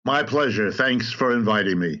here. My pleasure. Thanks for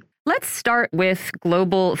inviting me. Let's start with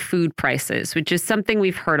global food prices, which is something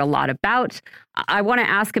we've heard a lot about. I want to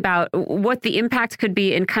ask about what the impact could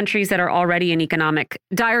be in countries that are already in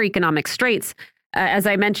dire economic straits. As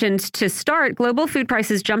I mentioned to start, global food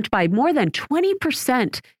prices jumped by more than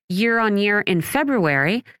 20% year on year in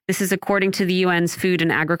February. This is according to the UN's Food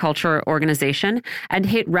and Agriculture Organization, and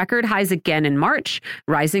hit record highs again in March,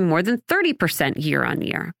 rising more than 30% year on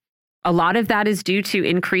year. A lot of that is due to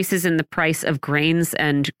increases in the price of grains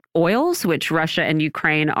and oils, which Russia and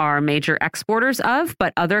Ukraine are major exporters of,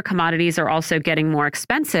 but other commodities are also getting more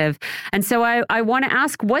expensive. And so I want to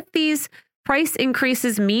ask what these price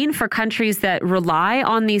increases mean for countries that rely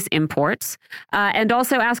on these imports, and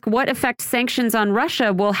also ask what effect sanctions on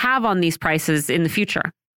Russia will have on these prices in the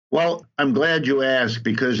future. Well, I'm glad you asked,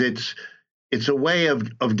 because it's a way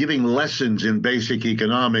of giving lessons in basic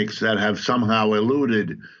economics that have somehow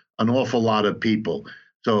eluded an awful lot of people.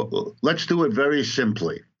 So let's do it very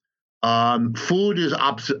simply. Food is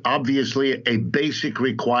obviously a basic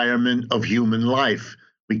requirement of human life.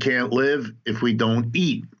 We can't live if we don't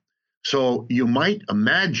eat. So you might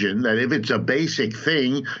imagine that if it's a basic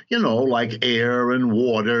thing, like air and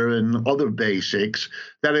water and other basics,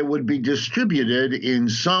 that it would be distributed in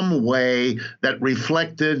some way that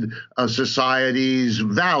reflected a society's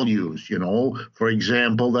values, for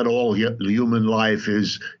example, that all human life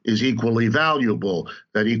is equally valuable,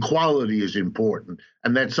 that equality is important,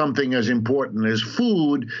 and that something as important as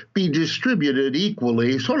food be distributed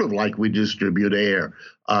equally, sort of like we distribute air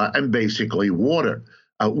and basically water.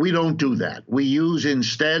 We don't do that. We use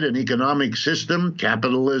instead an economic system,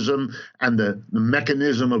 capitalism, and the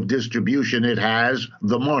mechanism of distribution it has,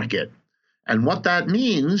 the market. And what that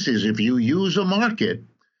means is if you use a market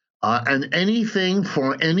and anything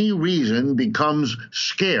for any reason becomes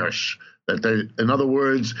scarce, in other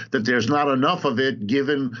words, that there's not enough of it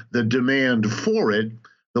given the demand for it,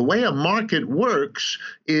 the way a market works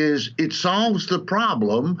is it solves the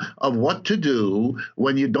problem of what to do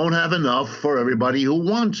when you don't have enough for everybody who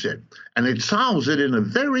wants it. And it solves it in a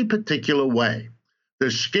very particular way. The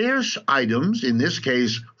scarce items, in this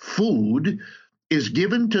case, food, is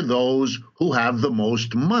given to those who have the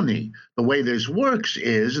most money. The way this works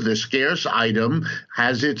is the scarce item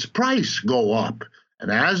has its price go up. And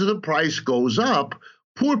as the price goes up,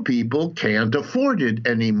 poor people can't afford it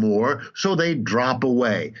anymore, so they drop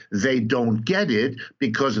away. They don't get it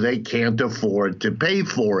because they can't afford to pay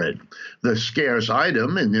for it. The scarce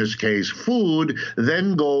item, in this case food,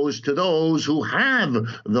 then goes to those who have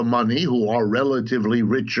the money, who are relatively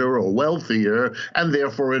richer or wealthier, and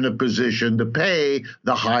therefore in a position to pay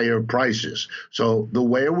the higher prices. So the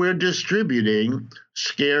way we're distributing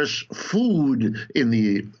scarce food in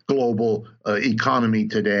the global economy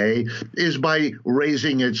today is by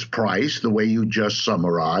raising its price, the way you just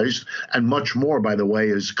summarized, and much more, by the way,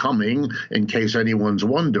 is coming, in case anyone's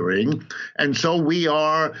wondering. And so we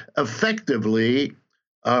are effectively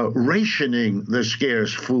rationing the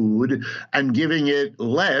scarce food and giving it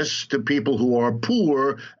less to people who are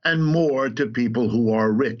poor and more to people who are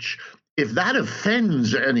rich. If that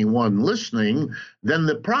offends anyone listening, then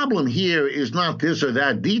the problem here is not this or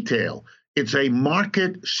that detail. It's a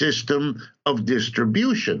market system of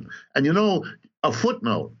distribution. And a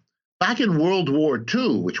footnote, back in World War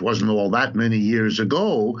II, which wasn't all that many years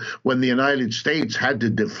ago, when the United States had to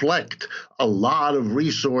deflect a lot of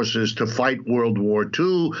resources to fight World War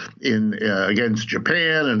II against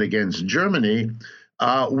Japan and against Germany,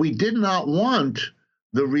 we did not want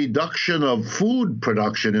the reduction of food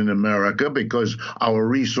production in America because our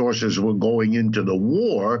resources were going into the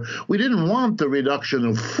war. We didn't want the reduction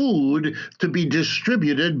of food to be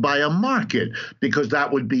distributed by a market because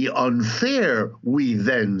that would be unfair, we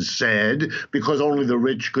then said, because only the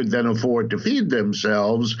rich could then afford to feed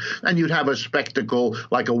themselves, and you'd have a spectacle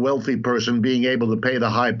like a wealthy person being able to pay the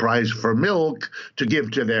high price for milk to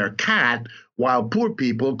give to their cat, while poor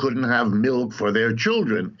people couldn't have milk for their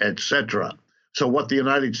children, etc. So what the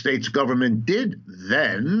United States government did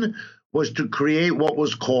then was to create what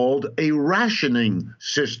was called a rationing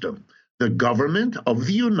system. the government of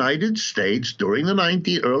the United States during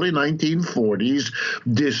the early 1940s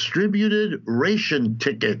distributed ration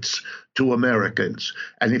tickets to Americans.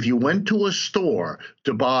 And if you went to a store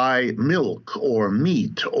to buy milk or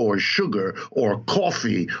meat or sugar or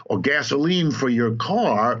coffee or gasoline for your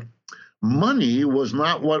car, money was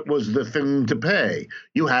not what was the thing to pay.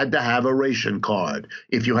 You had to have a ration card.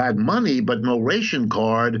 If you had money but no ration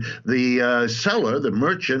card, the seller, the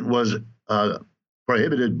merchant, was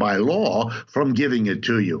prohibited by law from giving it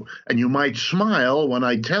to you. And you might smile when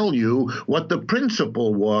I tell you what the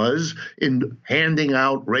principle was in handing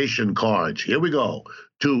out ration cards. Here we go.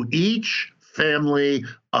 To each family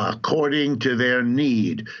according to their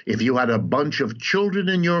need. If you had a bunch of children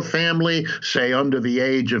in your family, say under the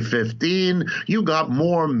age of 15, you got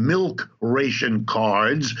more milk ration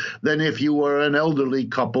cards than if you were an elderly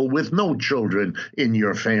couple with no children in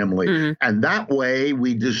your family. Mm-hmm. And that way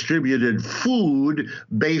we distributed food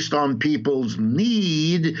based on people's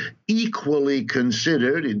need, equally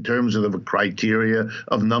considered in terms of the criteria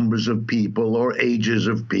of numbers of people or ages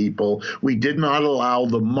of people. We did not allow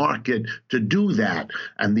the market to do that.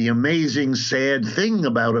 And the amazing, sad thing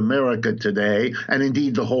about America today, and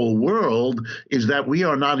indeed the whole world, is that we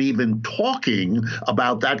are not even talking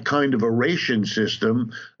about that kind of a rationing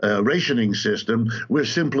system. We're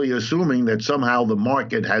simply assuming that somehow the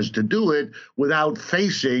market has to do it without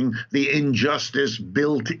facing the injustice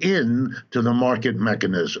built in to the market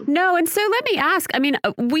mechanism. No, and so let me ask, I mean,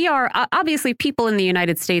 we are, obviously people in the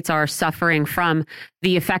United States are suffering from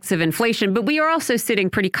the effects of inflation, but we are also sitting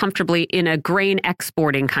pretty comfortably in a grain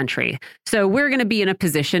exporting country. So we're going to be in a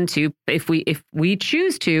position to, if we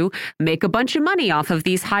choose to, make a bunch of money off of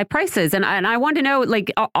these high prices. And I want to know,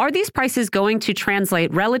 like, are these prices going to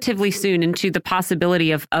translate relatively soon into the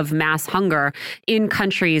possibility of mass hunger in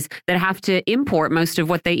countries that have to import most of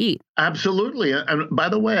what they eat? Absolutely. And by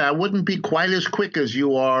the way, I wouldn't be quite as quick as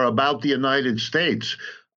you are about the United States.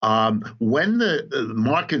 When the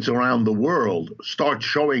markets around the world start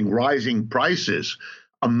showing rising prices,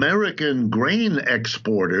 American grain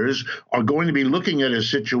exporters are going to be looking at a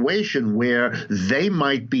situation where they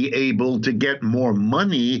might be able to get more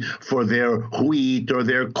money for their wheat or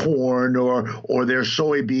their corn or their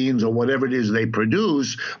soybeans or whatever it is they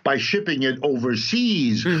produce by shipping it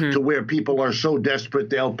overseas to where people are so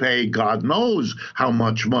desperate they'll pay God knows how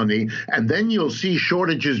much money. And then you'll see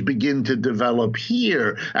shortages begin to develop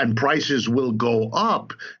here and prices will go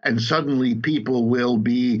up and suddenly people will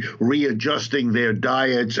be readjusting their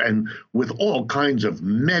diet and with all kinds of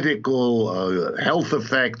medical health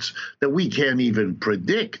effects that we can't even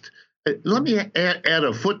predict. Let me add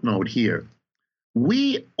a footnote here.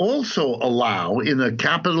 We also allow, in a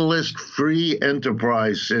capitalist free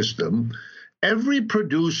enterprise system, every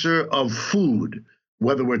producer of food,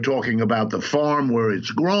 whether we're talking about the farm where it's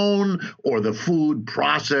grown or the food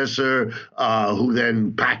processor who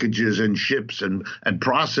then packages and ships and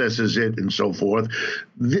processes it and so forth.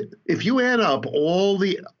 If you add up all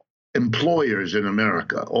the employers in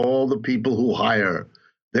America, all the people who hire,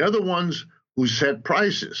 they're the ones who set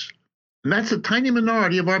prices. And that's a tiny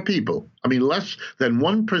minority of our people. I mean, less than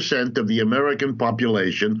 1% of the American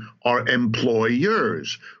population are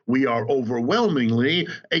employers. We are overwhelmingly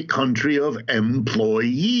a country of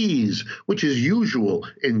employees, which is usual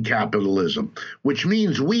in capitalism, which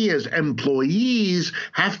means we as employees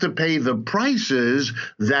have to pay the prices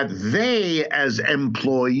that they as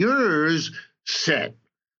employers set.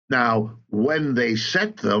 Now, when they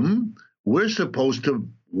set them, we're supposed to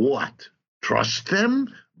what? Trust them?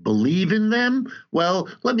 Believe in them? Well,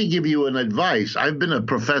 let me give you an advice. I've been a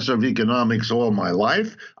professor of economics all my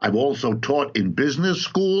life. I've also taught in business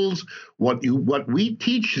schools. What we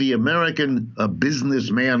teach the American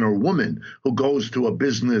businessman or woman who goes to a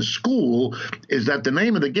business school is that the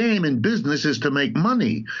name of the game in business is to make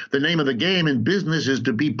money. The name of the game in business is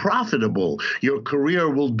to be profitable. Your career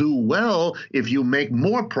will do well if you make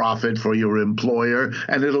more profit for your employer,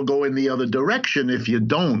 and it'll go in the other direction if you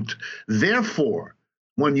don't. Therefore,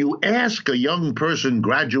 when you ask a young person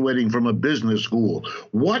graduating from a business school,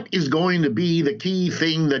 what is going to be the key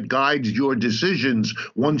thing that guides your decisions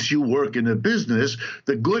once you work in a business,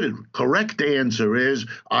 the good and correct answer is,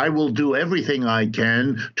 I will do everything I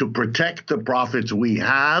can to protect the profits we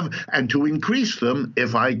have and to increase them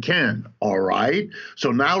if I can. All right?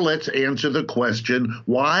 So now let's answer the question,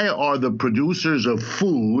 why are the producers of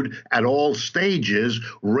food at all stages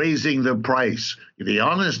raising the price? The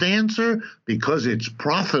honest answer, because it's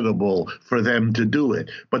profitable for them to do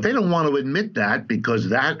it. But they don't want to admit that because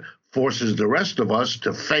that forces the rest of us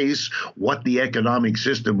to face what the economic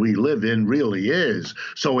system we live in really is.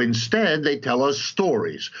 So instead, they tell us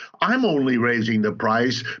stories. I'm only raising the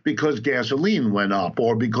price because gasoline went up,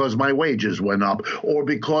 or because my wages went up, or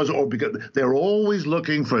because they're always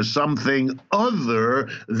looking for something other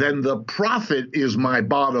than the profit is my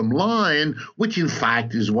bottom line, which in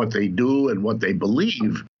fact is what they do and what they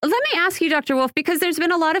believe. Let me ask you, Dr. Wolf, because there's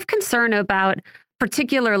been a lot of concern about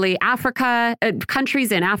particularly Africa,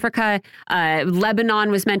 countries in Africa.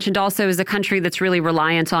 Lebanon was mentioned also as a country that's really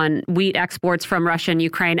reliant on wheat exports from Russia and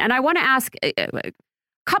Ukraine. And I want to ask a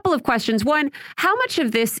couple of questions. One, how much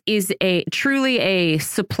of this is truly a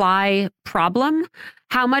supply problem?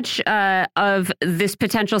 How much of this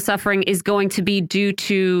potential suffering is going to be due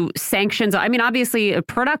to sanctions? I mean, obviously,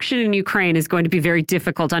 production in Ukraine is going to be very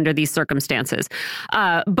difficult under these circumstances.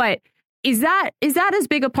 But is that as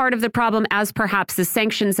big a part of the problem as perhaps the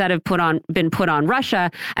sanctions that have been put on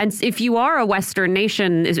Russia? And if you are a Western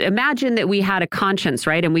nation, imagine that we had a conscience,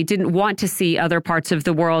 right? And we didn't want to see other parts of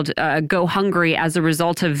the world go hungry as a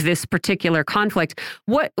result of this particular conflict.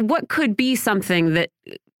 What could be something that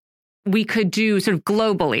we could do sort of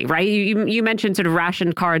globally, right? You mentioned sort of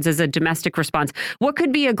ration cards as a domestic response. What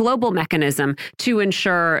could be a global mechanism to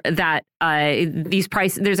ensure that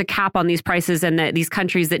there's a cap on these prices and that these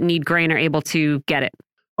countries that need grain are able to get it?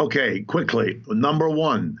 Okay, quickly. Number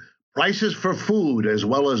one, prices for food as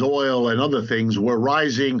well as oil and other things were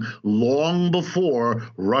rising long before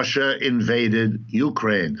Russia invaded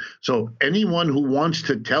Ukraine. So anyone who wants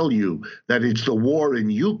to tell you that it's the war in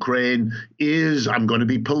Ukraine is, I'm going to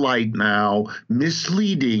be polite now,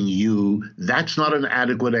 misleading you. That's not an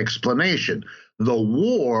adequate explanation. The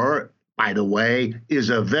war, by the way, is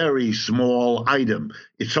a very small item.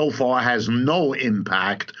 It so far has no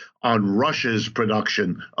impact on Russia's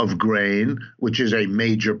production of grain, which is a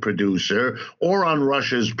major producer, or on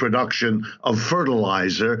Russia's production of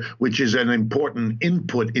fertilizer, which is an important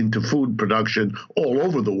input into food production all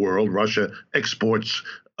over the world. Russia exports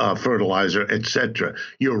fertilizer, etc.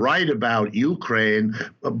 You're right about Ukraine,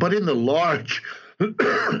 but in the large, in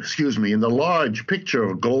the large picture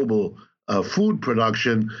of global food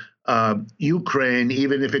production, Ukraine,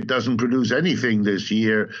 even if it doesn't produce anything this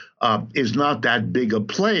year, is not that big a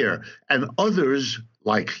player. And others,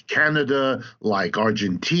 like Canada, like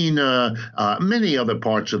Argentina, many other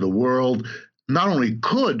parts of the world, not only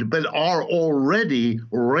could, but are already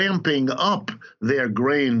ramping up their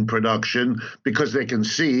grain production because they can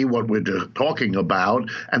see what we're talking about,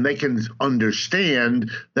 and they can understand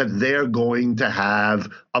that they're going to have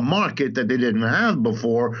a market that they didn't have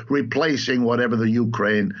before, replacing whatever the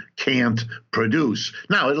Ukraine can't produce.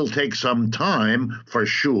 Now, it'll take some time for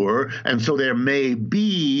sure, and so there may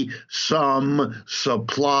be some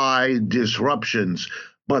supply disruptions,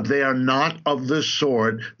 but they are not of the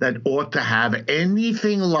sort that ought to have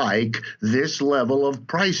anything like this level of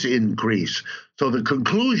price increase. So the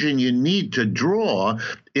conclusion you need to draw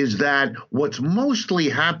is that what's mostly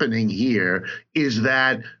happening here is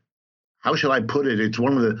that, how shall I put it? It's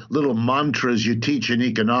one of the little mantras you teach in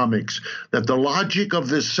economics, that the logic of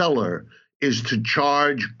the seller is to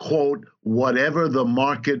charge, quote, whatever the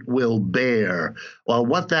market will bear. Well,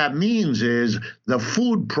 what that means is the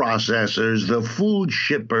food processors, the food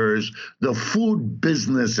shippers, the food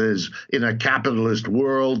businesses in a capitalist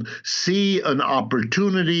world see an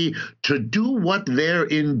opportunity to do what they're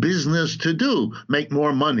in business to do, make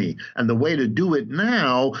more money. And the way to do it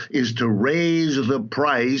now is to raise the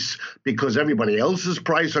price because everybody else's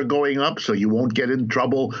prices are going up, so you won't get in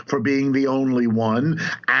trouble for being the only one.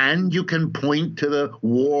 And you can point to the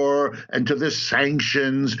war and to the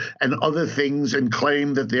sanctions and other things and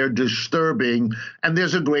claim that they're disturbing. And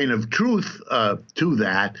there's a grain of truth to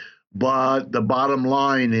that. But the bottom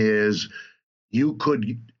line is you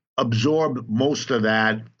could absorb most of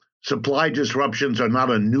that. Supply disruptions are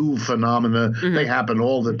not a new phenomena. Mm-hmm. They happen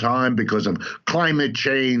all the time because of climate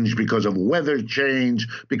change, because of weather change,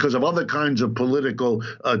 because of other kinds of political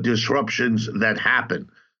disruptions that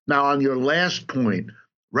happen. Now, on your last point,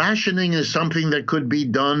 rationing is something that could be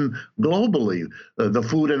done globally. The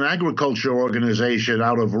Food and Agriculture Organization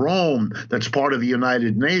out of Rome, that's part of the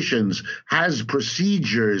United Nations, has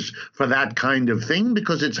procedures for that kind of thing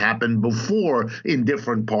because it's happened before in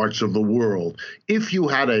different parts of the world. If you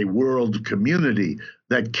had a world community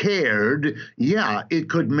that cared, yeah, it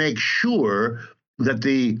could make sure that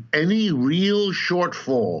any real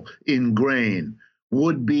shortfall in grain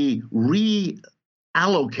would be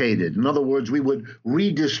allocated. In other words, we would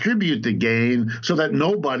redistribute the gain so that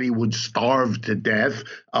nobody would starve to death.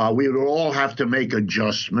 We would all have to make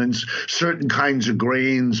adjustments. Certain kinds of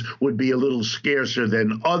grains would be a little scarcer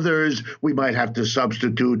than others. We might have to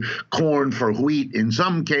substitute corn for wheat in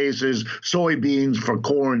some cases, soybeans for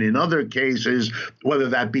corn in other cases, whether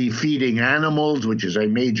that be feeding animals, which is a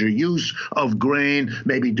major use of grain,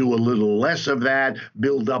 maybe do a little less of that,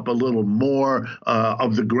 build up a little more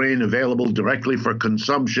of the grain available directly for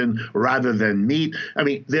consumption rather than meat. I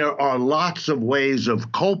mean, there are lots of ways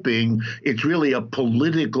of coping. It's really a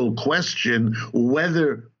political question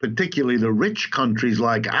whether particularly the rich countries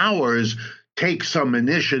like ours take some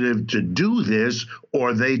initiative to do this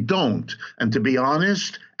or they don't. And to be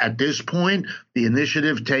honest, at this point, the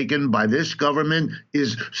initiative taken by this government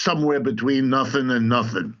is somewhere between nothing and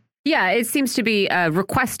nothing. Yeah, it seems to be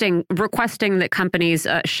requesting that companies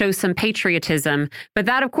show some patriotism. But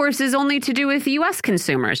that, of course, is only to do with U.S.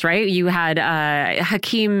 consumers, right? You had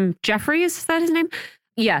Hakeem Jeffries, is that his name?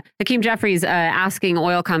 Yeah, Hakeem Jeffries asking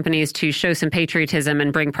oil companies to show some patriotism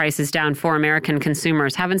and bring prices down for American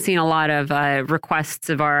consumers. Haven't seen a lot of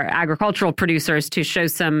requests of our agricultural producers to show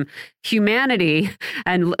some humanity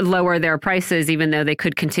and lower their prices, even though they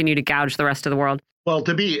could continue to gouge the rest of the world. Well,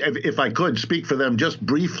 if I could speak for them just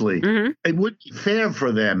briefly, it would be fair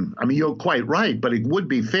for them. I mean, you're quite right, but it would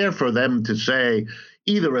be fair for them to say,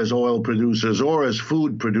 either as oil producers or as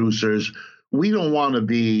food producers, we don't want to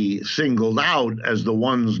be singled out as the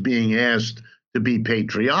ones being asked to be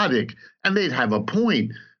patriotic. And they'd have a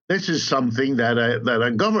point. This is something that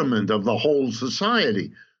a government of the whole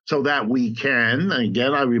society, so that we can,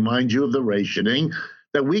 again, I remind you of the rationing,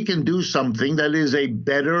 that we can do something that is a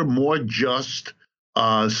better, more just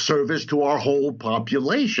service to our whole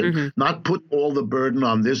population, not put all the burden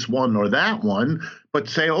on this one or that one, but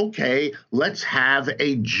say, okay, let's have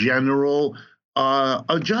a general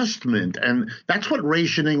adjustment. And that's what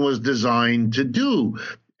rationing was designed to do.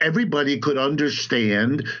 Everybody could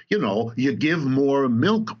understand, you give more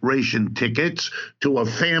milk ration tickets to a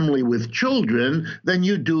family with children than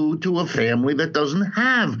you do to a family that doesn't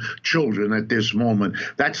have children at this moment.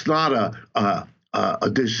 That's not a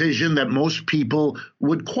decision that most people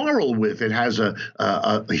would quarrel with. It has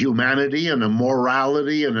a humanity and a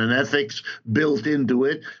morality and an ethics built into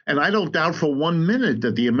it. And I don't doubt for 1 minute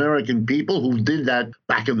that the American people who did that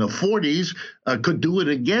back in the 40s could do it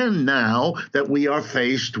again now that we are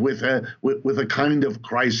faced with a kind of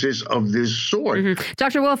crisis of this sort.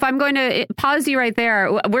 Dr. Wolf, I'm going to pause you right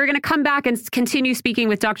there. We're going to come back and continue speaking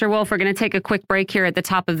with Dr. Wolf. We're going to take a quick break here at the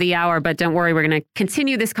top of the hour, but don't worry, we're going to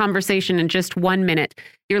continue this conversation in just 1 minute.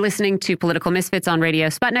 You're listening to Political Misfits on Radio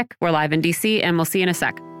Sputnik. We're live in D.C., and we'll see you in a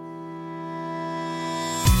sec.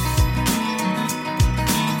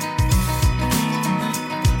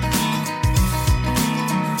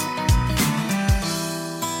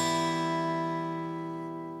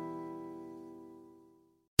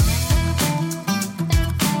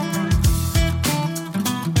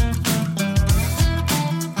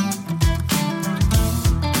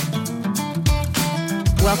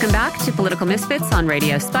 Welcome back to Political Misfits on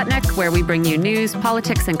Radio Sputnik, where we bring you news,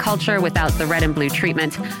 politics, and culture without the red and blue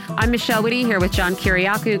treatment. I'm Michelle Witte here with John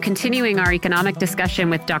Kiriakou, continuing our economic discussion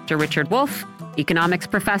with Dr. Richard Wolff, economics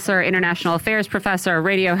professor, international affairs professor,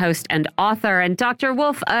 radio host, and author. And Dr.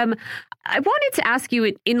 Wolff, I wanted to ask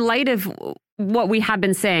you, in light of what we have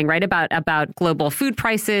been saying, right, about global food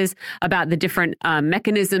prices, about the different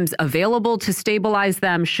mechanisms available to stabilize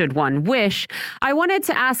them should one wish. I wanted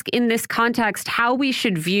to ask in this context how we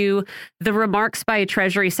should view the remarks by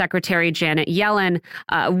Treasury Secretary Janet Yellen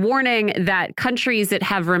warning that countries that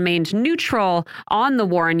have remained neutral on the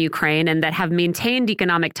war in Ukraine and that have maintained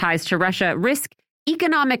economic ties to Russia risk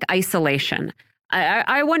economic isolation.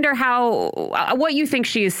 I wonder what you think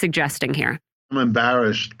she is suggesting here. I'm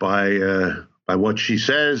embarrassed by what she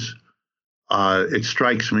says. It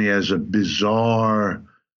strikes me as a bizarre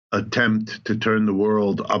attempt to turn the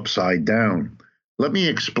world upside down. Let me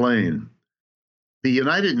explain. The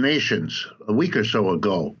United Nations, a week or so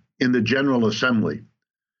ago, in the General Assembly,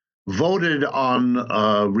 voted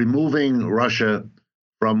on removing Russia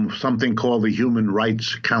from something called the Human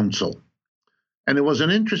Rights Council. And it was an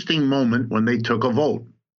interesting moment when they took a vote.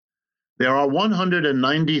 There are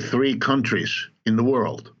 193 countries in the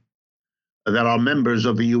world that are members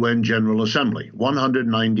of the UN General Assembly,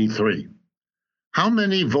 193. How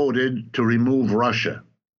many voted to remove Russia?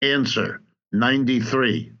 Answer,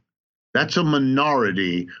 93. That's a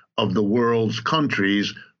minority of the world's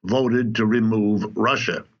countries voted to remove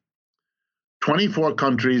Russia. 24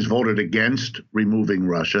 countries voted against removing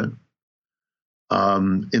Russia.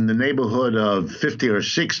 in the neighborhood of 50 or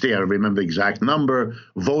 60, I don't remember the exact number,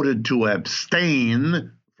 voted to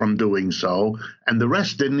abstain from doing so, and the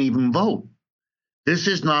rest didn't even vote. This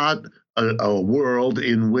is not a world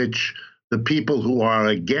in which the people who are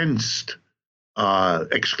against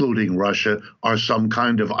excluding Russia are some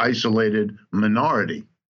kind of isolated minority.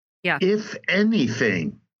 Yeah. If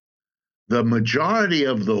anything, the majority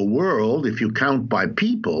of the world, if you count by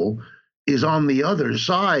people, is on the other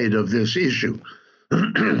side of this issue.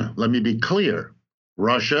 Let me be clear.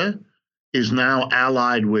 Russia is now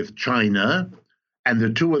allied with China, and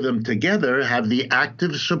the two of them together have the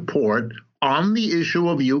active support on the issue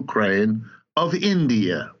of Ukraine of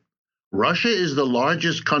India. Russia is the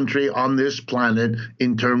largest country on this planet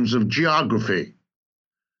in terms of geography.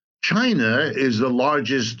 China is the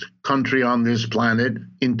largest country on this planet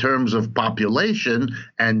in terms of population,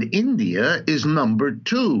 and India is number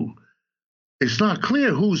 2. It's not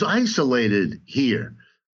clear who's isolated here.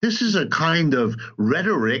 This is a kind of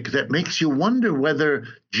rhetoric that makes you wonder whether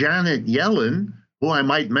Janet Yellen, who I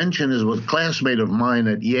might mention is a classmate of mine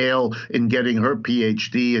at Yale in getting her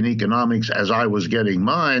PhD in economics as I was getting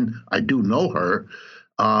mine, I do know her,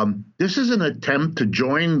 this is an attempt to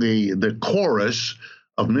join the chorus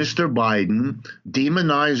of Mr. Biden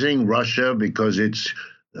demonizing Russia because it's,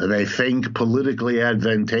 they think, politically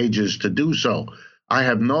advantageous to do so. I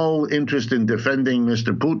have no interest in defending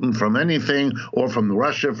Mr. Putin from anything or from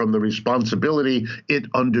Russia, from the responsibility it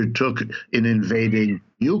undertook in invading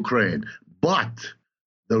Ukraine. But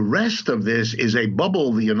the rest of this is a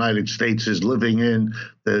bubble the United States is living in,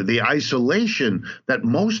 the isolation that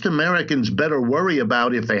most Americans better worry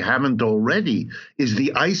about, if they haven't already, is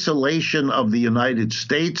the isolation of the United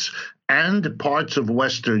States and parts of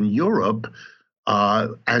Western Europe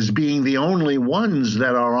as being the only ones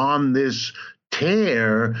that are on this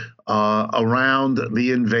tear around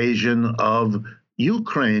the invasion of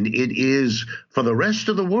Ukraine. It is for the rest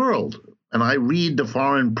of the world, and I read the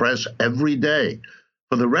foreign press every day.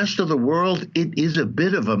 For the rest of the world, it is a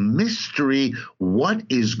bit of a mystery what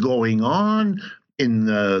is going on in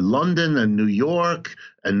London and New York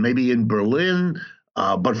and maybe in Berlin.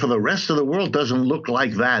 But for the rest of the world, doesn't look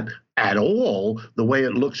like that at all, the way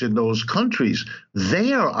it looks in those countries.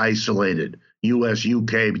 They are isolated, US,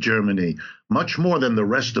 UK, Germany, much more than the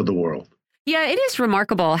rest of the world. Yeah, it is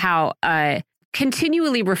remarkable how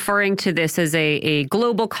continually referring to this as a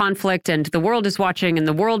global conflict and the world is watching and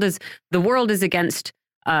the world is against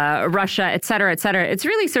Russia, et cetera, et cetera. It's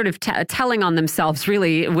really sort of telling on themselves,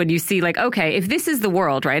 really, when you see, like, okay, if this is the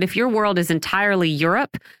world, right? If your world is entirely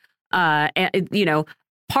Europe,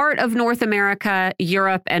 part of North America,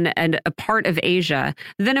 Europe, and a part of Asia,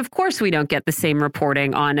 then of course we don't get the same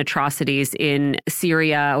reporting on atrocities in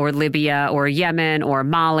Syria or Libya or Yemen or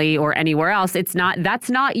Mali or anywhere else. That's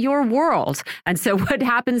not your world. And so what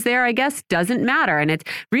happens there, I guess, doesn't matter. And it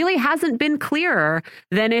really hasn't been clearer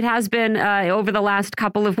than it has been over the last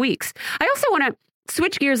couple of weeks. I also want to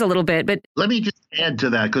switch gears a little bit, but let me just add to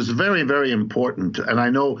that, because it's very, very important. And I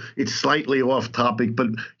know it's slightly off topic, but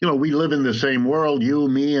we live in the same world, you,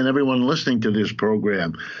 me, and everyone listening to this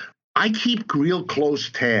program. I keep real close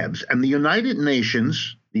tabs, and the United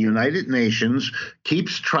Nations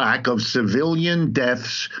keeps track of civilian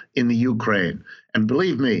deaths in the Ukraine. And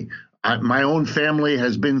believe me, my own family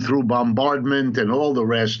has been through bombardment and all the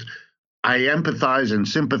rest. I empathize and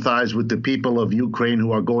sympathize with the people of Ukraine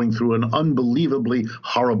who are going through an unbelievably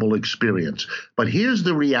horrible experience. But here's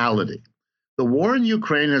the reality. The war in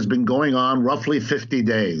Ukraine has been going on roughly 50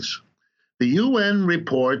 days. The UN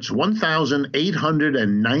reports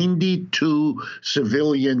 1,892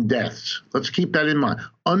 civilian deaths. Let's keep that in mind.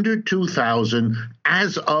 Under 2,000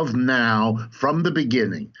 as of now from the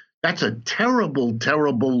beginning. That's a terrible,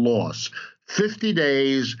 terrible loss. 50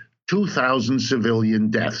 days, 2,000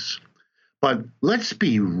 civilian deaths. But let's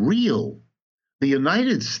be real. The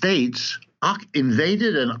United States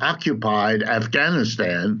invaded and occupied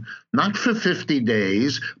Afghanistan, not for 50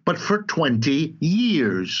 days, but for 20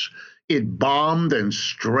 years. It bombed and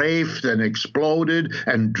strafed and exploded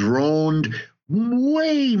and droned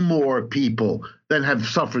way more people than have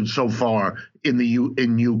suffered so far in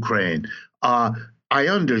Ukraine. I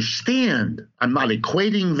understand, I'm not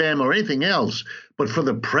equating them or anything else, but for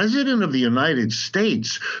the President of the United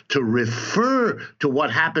States to refer to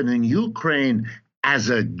what happened in Ukraine as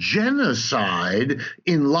a genocide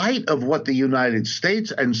in light of what the United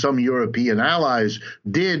States and some European allies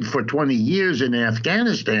did for 20 years in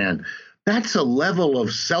Afghanistan, That's a level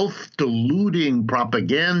of self-deluding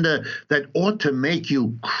propaganda that ought to make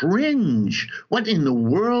you cringe. What in the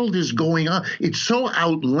world is going on? It's so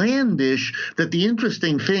outlandish that the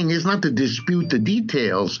interesting thing is not to dispute the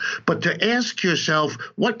details, but to ask yourself,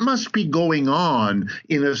 what must be going on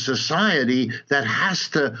in a society that has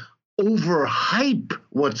to overhype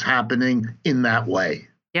what's happening in that way?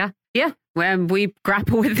 Yeah. When we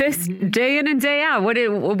grapple with this day in and day out,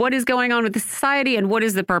 what is going on with the society and what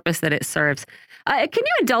is the purpose that it serves? Can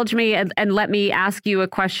you indulge me and let me ask you a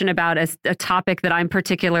question about a topic that I'm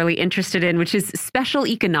particularly interested in, which is special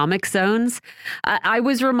economic zones? I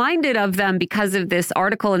was reminded of them because of this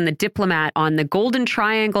article in The Diplomat on the Golden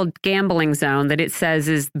Triangle gambling zone that it says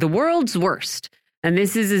is the world's worst. And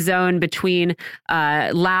this is a zone between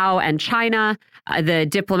Laos and China. The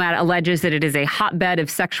Diplomat alleges that it is a hotbed of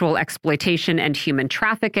sexual exploitation and human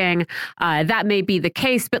trafficking. That may be the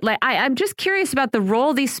case, but I'm just curious about the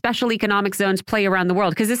role these special economic zones play around the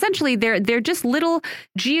world, because essentially they're just little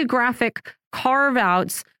geographic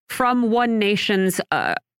carve-outs from one nation's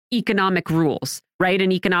economic rules, right,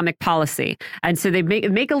 and economic policy. And so they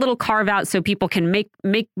make a little carve out so people can make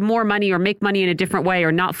more money or make money in a different way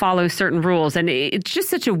or not follow certain rules. And it's just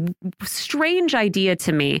such a strange idea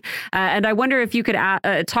to me. And I wonder if you could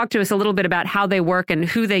talk to us a little bit about how they work and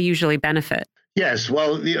who they usually benefit. Yes,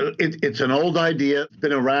 well, it's an old idea. It's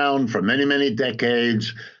been around for many, many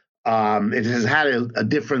decades. It has had a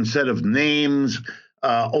different set of names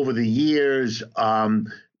over the years.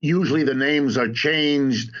 Usually the names are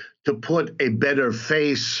changed to put a better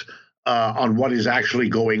face on what is actually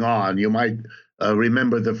going on. You might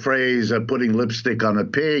remember the phrase, putting lipstick on a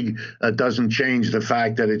pig doesn't change the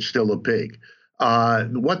fact that it's still a pig.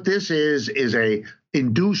 What this is a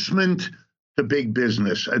inducement to big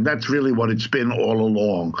business, and that's really what it's been all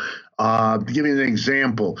along. To give you an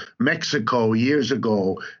example, Mexico years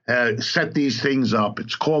ago set these things up.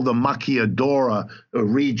 It's called the Maquiladora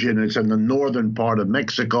region. It's in the northern part of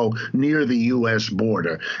Mexico near the U.S.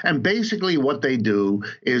 border. And basically what they do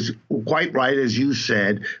is, quite right, as you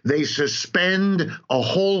said, they suspend a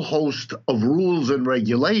whole host of rules and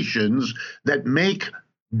regulations that make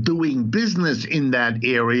doing business in that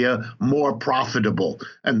area more profitable.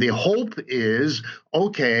 And the hope is,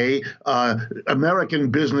 okay,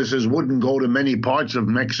 American businesses wouldn't go to many parts of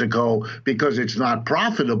Mexico because it's not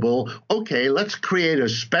profitable. Okay, let's create a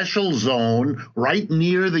special zone right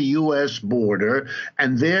near the U.S. border,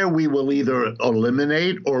 and there we will either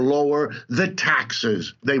eliminate or lower the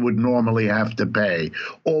taxes they would normally have to pay,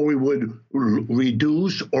 or we would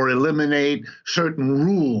reduce or eliminate certain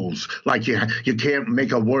rules, like you can't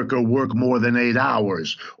make a worker work more than 8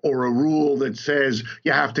 hours, or a rule that says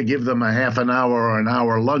you have to give them a half an hour or an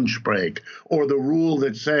hour lunch break, or the rule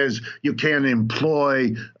that says you can't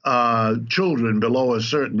employ children below a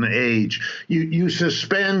certain age. You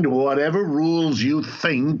suspend whatever rules you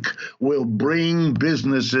think will bring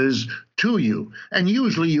businesses to you. And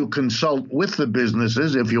usually you consult with the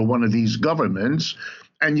businesses if you're one of these governments,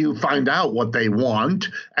 and you find out what they want,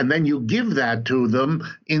 and then you give that to them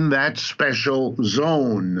in that special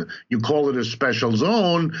zone. You call it a special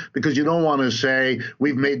zone because you don't want to say,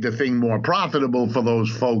 we've made the thing more profitable for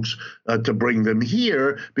those folks to bring them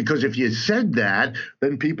here, because if you said that,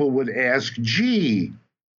 then people would ask, gee,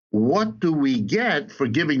 what do we get for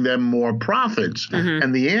giving them more profits? Mm-hmm.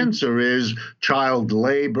 And the answer is child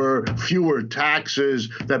labor, fewer taxes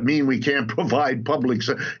that mean we can't provide public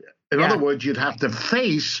In other words, you'd have to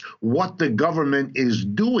face what the government is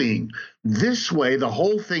doing. This way, the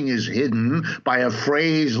whole thing is hidden by a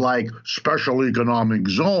phrase like special economic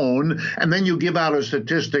zone, and then you give out a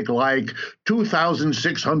statistic like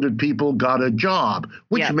 2,600 people got a job,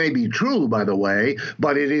 which may be true, by the way,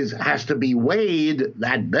 but it has to be weighed,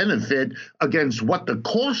 that benefit, against what the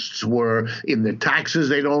costs were in the taxes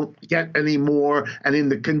they don't get anymore and in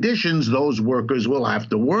the conditions those workers will have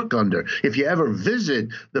to work under. If you ever visit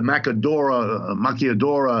the Maquiladora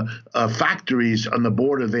factories on the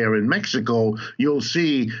border there in Mexico, you'll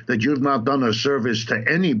see that you've not done a service to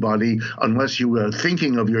anybody unless you are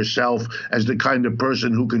thinking of yourself as the kind of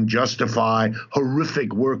person who can justify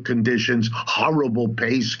horrific work conditions, horrible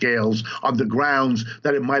pay scales on the grounds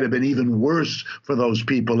that it might have been even worse for those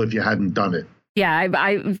people if you hadn't done it. Yeah,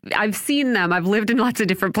 I've seen them. I've lived in lots of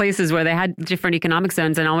different places where they had different economic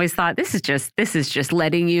zones, and always thought this is just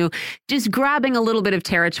letting you, just grabbing a little bit of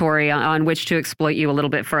territory on which to exploit you a little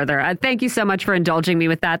bit further. Thank you so much for indulging me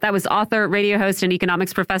with that. That was author, radio host, and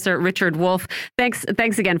economics professor Richard Wolff. Thanks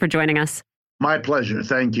again for joining us. My pleasure.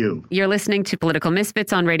 Thank you. You're listening to Political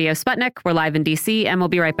Misfits on Radio Sputnik. We're live in D.C., and we'll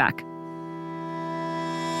be right back.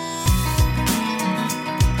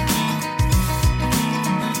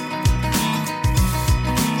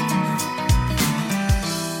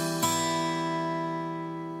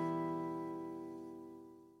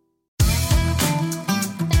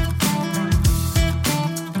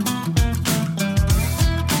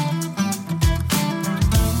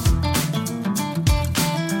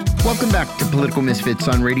 Welcome back to Political Misfits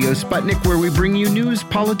on Radio Sputnik, where we bring you news,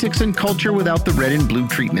 politics, and culture without the red and blue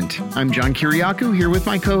treatment. I'm John Kiriakou, here with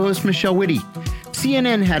my co-host Michelle Whitty.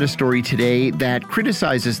 CNN had a story today that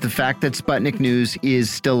criticizes the fact that Sputnik News is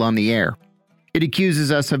still on the air. It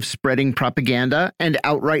accuses us of spreading propaganda and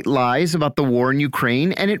outright lies about the war in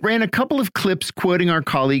Ukraine, and it ran a couple of clips quoting our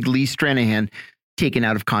colleague Lee Stranahan, taken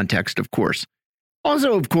out of context, of course.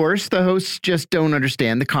 Also, of course, the hosts just don't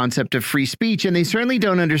understand the concept of free speech, and they certainly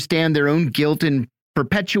don't understand their own guilt in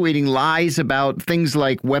perpetuating lies about things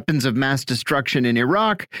like weapons of mass destruction in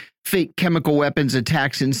Iraq, fake chemical weapons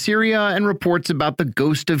attacks in Syria, and reports about the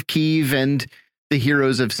ghost of Kyiv and the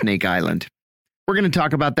heroes of Snake Island. We're going to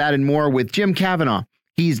talk about that and more with Jim Kavanaugh.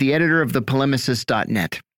 He's the editor of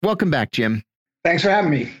thepolemicist.net. Welcome back, Jim. Thanks for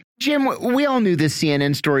having me. Jim, we all knew this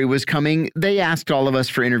CNN story was coming. They asked all of us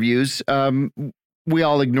for interviews. We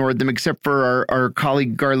all ignored them except for our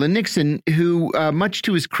colleague Garland Nixon, who, much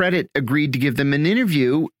to his credit, agreed to give them an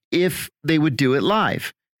interview if they would do it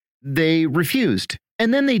live. They refused.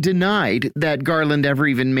 And then they denied that Garland ever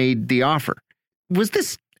even made the offer. Was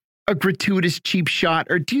this a gratuitous cheap shot,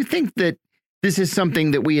 or do you think that this is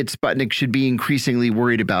something that we at Sputnik should be increasingly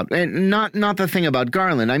worried about? And not the thing about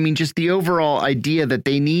Garland. I mean, just the overall idea that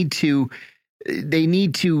they need to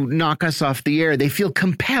knock us off the air. They feel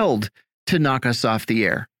compelled to knock us off the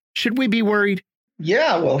air. Should we be worried?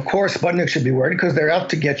 Yeah, well, of course, Sputnik should be worried because they're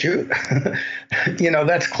out to get you.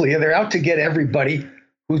 That's clear. They're out to get everybody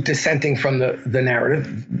who's dissenting from the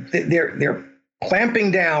narrative. They're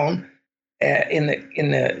clamping down in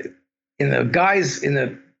the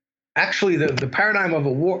paradigm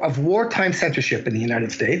of wartime censorship in the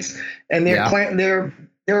United States, and they're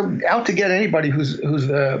out to get anybody who's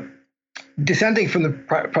dissenting from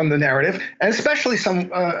the narrative, and especially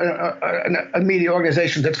some a media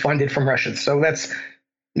organization that's funded from Russia. So that's,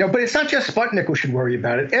 but it's not just Sputnik who should worry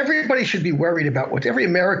about it. Everybody should be worried about every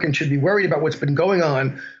American should be worried about what's been going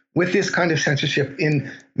on with this kind of censorship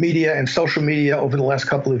in media and social media over the last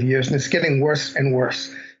couple of years, and it's getting worse and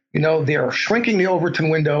worse. They're shrinking the Overton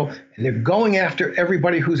window, and they're going after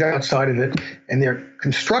everybody who's outside of it, and they're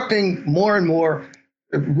constructing more and more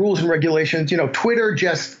rules and regulations. Twitter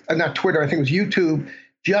not Twitter, I think it was YouTube,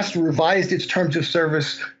 just revised its terms of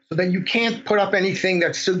service so that you can't put up anything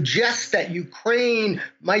that suggests that Ukraine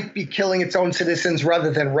might be killing its own citizens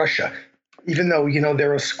rather than Russia, even though,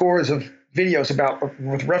 there are scores of videos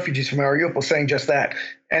with refugees from Mariupol saying just that,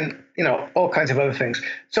 and, all kinds of other things.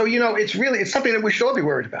 So, it's something that we should all be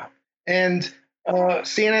worried about. And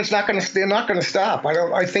CNN's they're not going to stop.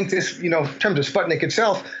 I think this, in terms of Sputnik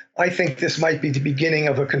itself, I think this might be the beginning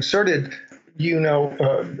of a concerted,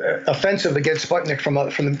 offensive against Sputnik from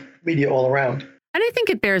the media all around. And I think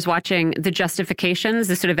it bears watching the justifications,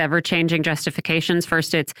 the sort of ever-changing justifications.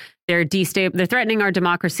 First, it's they're threatening our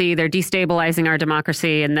democracy, they're destabilizing our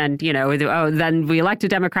democracy, and then, then we elect a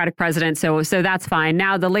Democratic president, so that's fine.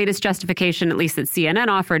 Now, the latest justification, at least that CNN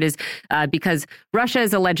offered, is because Russia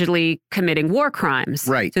is allegedly committing war crimes.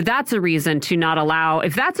 Right. So that's a reason to not allow,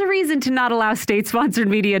 state-sponsored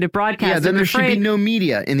media to broadcast. Yeah, then there should be no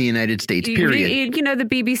media in the United States, period. The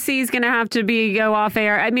BBC is going to have to go off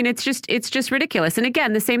air. I mean, it's just ridiculous. And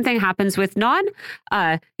again, the same thing happens with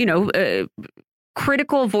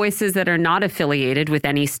critical voices that are not affiliated with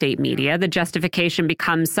any state media. The justification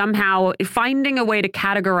becomes somehow finding a way to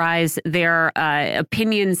categorize their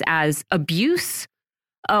opinions as abuse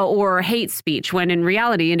or hate speech, when in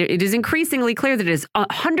reality, it is increasingly clear that it is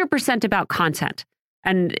 100% about content.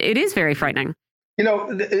 And it is very frightening. The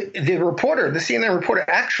CNN reporter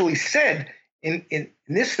actually said in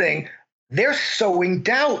this thing, they're sowing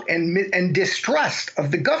doubt and distrust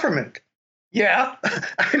of the government. Yeah.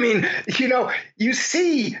 I mean, you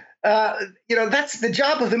see, that's the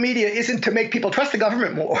job of the media, isn't to make people trust the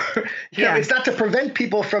government more. It's not to prevent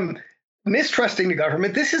people from mistrusting the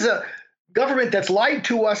government. This is a government that's lied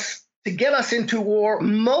to us to get us into war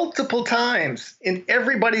multiple times in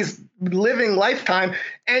everybody's living lifetime.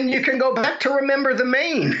 And you can go back to remember the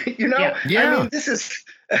Maine, Yeah. I mean, this is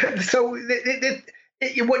so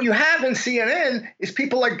what you have in CNN is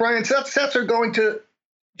people like Brian Setzer going to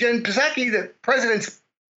Jen Psaki, the president's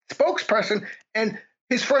spokesperson, and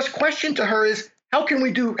his first question to her is, how can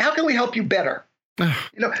we help you better?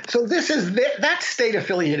 So this is that state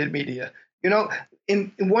affiliated media.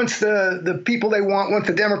 Once the people they want, once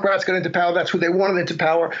the Democrats got into power, that's who they wanted into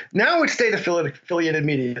power. Now it's state affiliated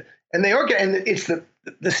media, and they are getting, it's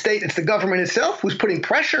the state, it's the government itself who's putting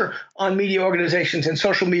pressure on media organizations and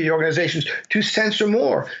social media organizations to censor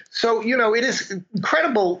more. So, it is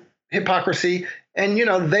incredible hypocrisy. And,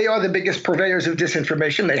 they are the biggest purveyors of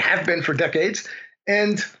disinformation. They have been for decades.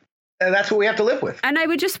 And that's what we have to live with. And I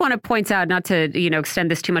would just want to point out, not to extend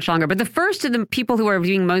this too much longer, but the first of the people who are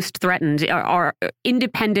being most threatened are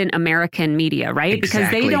independent American media, right? Exactly.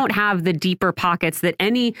 Because they don't have the deeper pockets that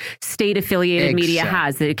any state-affiliated media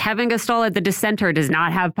has. Kevin Gastol at The Dissenter does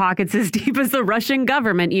not have pockets as deep as the Russian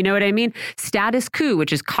government. You know what I mean? Status Coup,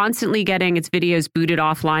 which is constantly getting its videos booted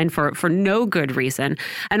offline for no good reason,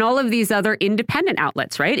 and all of these other independent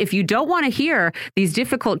outlets, right? If you don't want to hear these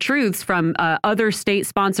difficult truths from other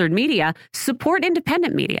state-sponsored media, support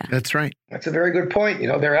independent media. That's right. That's a very good point.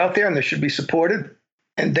 They're out there and they should be supported,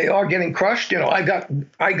 and they are getting crushed. I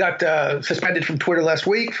got suspended from Twitter last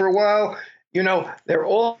week for a while. They're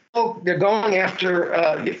going after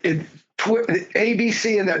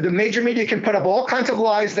ABC, and the major media can put up all kinds of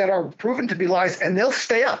lies that are proven to be lies, and they'll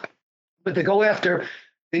stay up. But they go after,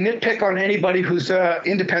 they nitpick on anybody who's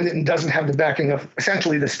independent and doesn't have the backing of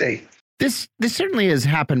essentially the state. This certainly has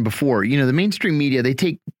happened before. The mainstream media, they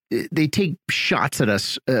take shots at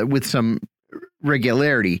us with some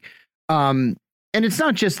regularity. And it's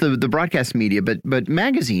not just the broadcast media, but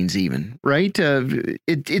magazines even, right?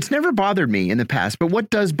 It's never bothered me in the past. But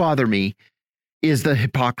what does bother me is the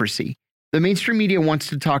hypocrisy. The mainstream media wants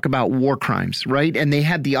to talk about war crimes, right? And they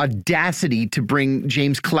had the audacity to bring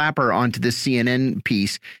James Clapper onto this CNN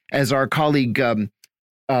piece, as our colleague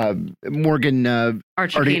Morgan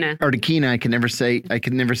Artikina, I can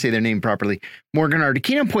never say their name properly. Morgan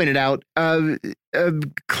Artikina pointed out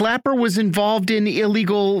Clapper was involved in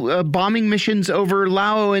illegal bombing missions over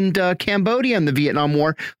Laos and Cambodia in the Vietnam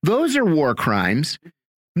War. Those are war crimes.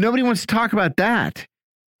 Nobody wants to talk about that.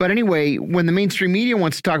 But anyway, when the mainstream media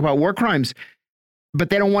wants to talk about war crimes, but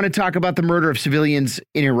they don't want to talk about the murder of civilians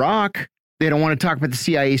in Iraq, they don't want to talk about the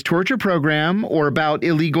CIA's torture program or about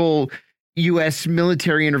illegal U.S.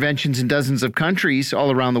 military interventions in dozens of countries all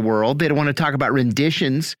around the world. They don't want to talk about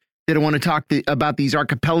renditions. They don't want to talk about these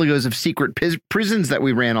archipelagos of secret prisons that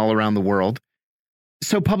we ran all around the world.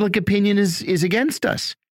 So public opinion is against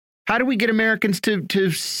us. How do we get Americans to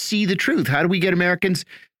see the truth? How do we get Americans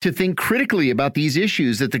to think critically about these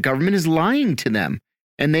issues, that the government is lying to them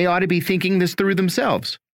and they ought to be thinking this through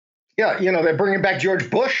themselves? Yeah, they're bringing back George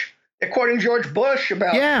Bush. They're quoting George Bush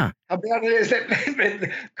about how bad it is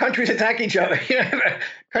that countries attack each other.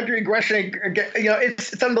 Country aggression.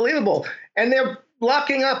 It's unbelievable. And they're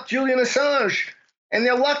locking up Julian Assange, and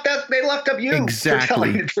they locked up you for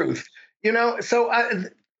telling the truth.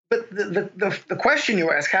 But the question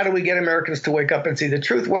you ask, how do we get Americans to wake up and see the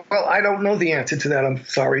truth? Well, I don't know the answer to that. I'm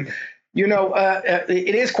sorry.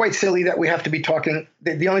 It is quite silly that we have to be talking.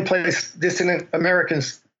 The only place dissident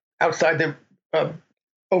Americans outside the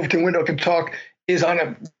Overton window can talk is on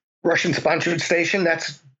a Russian-sponsored station.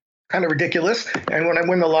 That's kind of ridiculous. And when I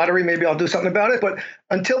win the lottery, maybe I'll do something about it. But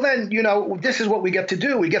until then, this is what we get to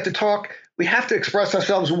do. We get to talk. We have to express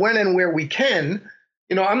ourselves when and where we can.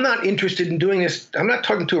 I'm not interested in doing this. I'm not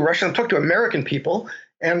talking to a Russian. I'm talking to American people.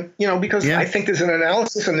 And, because I think there's an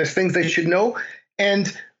analysis and there's things they should know.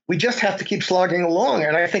 And we just have to keep slogging along.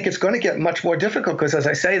 And I think it's going to get much more difficult because, as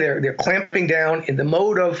I say, they're clamping down in the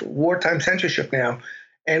mode of wartime censorship now.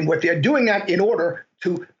 And what they're doing that in order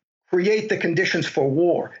to create the conditions for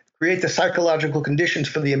war, create the psychological conditions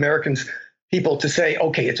for the Americans people to say,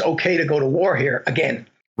 okay, it's okay to go to war here again.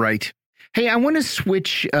 Right. Hey, I want to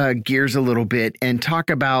switch gears a little bit and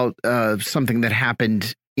talk about something that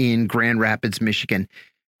happened in Grand Rapids, Michigan.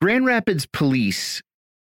 Grand Rapids police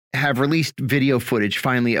have released video footage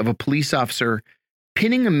finally of a police officer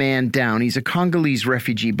pinning a man down. He's a Congolese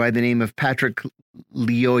refugee by the name of Patrick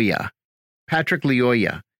Lioya.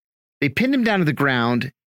 They pinned him down to the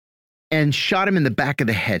ground and shot him in the back of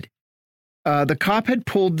the head. The cop had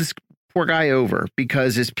pulled this poor guy over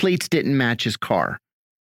because his plates didn't match his car.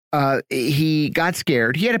 He got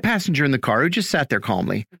scared. He had a passenger in the car who just sat there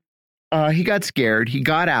calmly. He got scared. He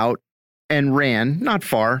got out and ran, not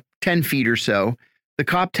far, 10 feet or so. The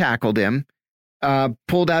cop tackled him,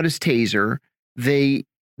 pulled out his taser. They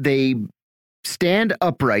stand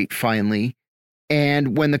upright finally.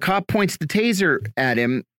 And when the cop points the taser at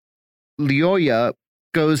him, Lioya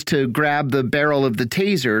goes to grab the barrel of the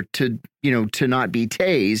taser to not be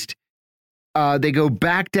tased. They go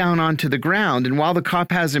back down onto the ground, and while the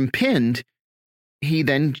cop has him pinned, he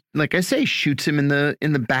then, like I say, shoots him in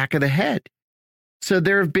the back of the head. So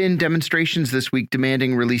there have been demonstrations this week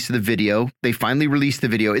demanding release of the video. They finally released the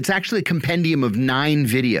video. It's actually a compendium of 9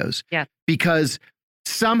 videos. Yeah. Because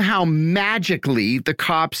somehow magically the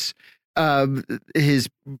cops his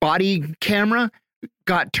body camera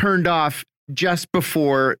got turned off just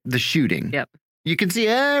before the shooting. Yep. You can see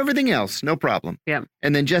everything else, no problem. Yep.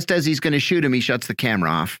 And then just as he's going to shoot him, he shuts the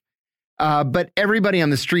camera off. But everybody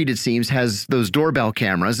on the street, it seems, has those doorbell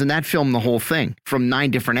cameras, and that filmed the whole thing from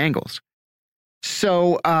 9 different angles.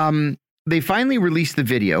 So they finally released the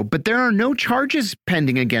video, but there are no charges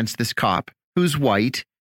pending against this cop who's white.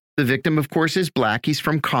 The victim, of course, is black. He's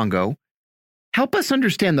from Congo. Help us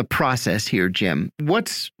understand the process here, Jim.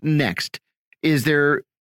 What's next? Is there,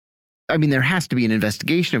 I mean, there has to be an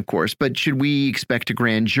investigation, of course, but should we expect a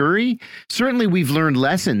grand jury? Certainly, we've learned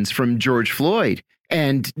lessons from George Floyd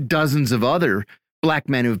and dozens of other black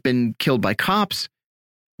men who've been killed by cops.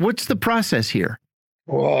 What's the process here?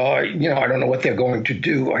 Well, I don't know what they're going to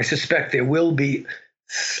do. I suspect there will be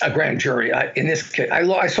a grand jury. In this case,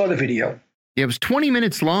 I saw the video. It was 20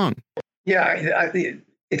 minutes long. Yeah,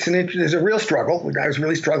 there's a real struggle. The guy was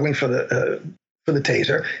really struggling for the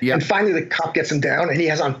taser, and finally the cop gets him down, and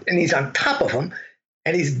he's on top of him,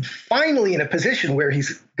 and he's finally in a position where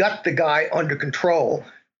he's got the guy under control,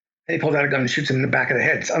 and he pulls out a gun and shoots him in the back of the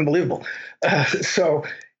head. It's unbelievable.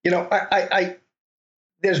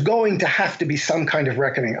 There's going to have to be some kind of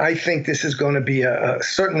reckoning. I think this is going to be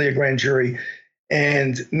certainly a grand jury,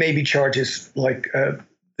 and maybe charges like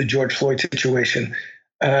the George Floyd situation.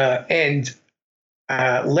 Let's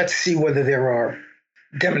see whether there are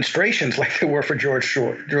demonstrations like there were for George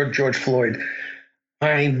Floyd.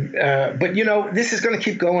 But this is going to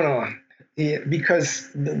keep going on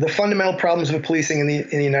because the fundamental problems of policing in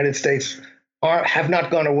the United States have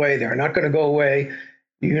not gone away. They're not going to go away.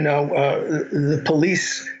 The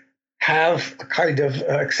police have a kind of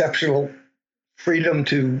exceptional freedom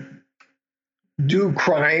to do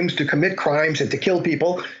crimes, to commit crimes, and to kill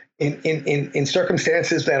people in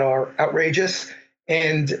circumstances that are outrageous.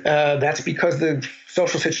 And that's because the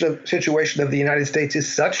social situation of the United States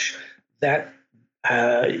is such that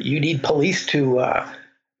you need police to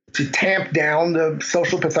tamp down the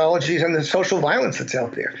social pathologies and the social violence that's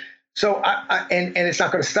out there. So, and it's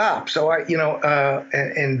not going to stop. So, it's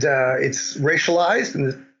racialized in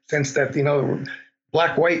the sense that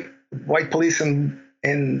white police and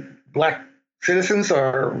black citizens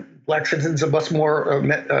are much more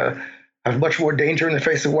have much more danger in the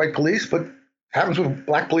face of white police, but happens with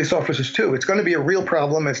black police officers too. It's going to be a real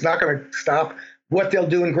problem. It's not going to stop. What they'll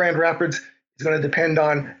do in Grand Rapids is going to depend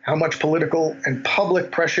on how much political and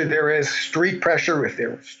public pressure there is, street pressure, if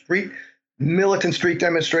there are militant street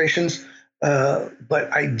demonstrations. But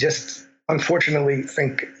I just unfortunately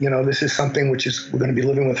think, this is something which we're going to be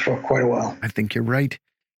living with for quite a while. I think you're right.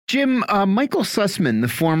 Jim, Michael Sussman, the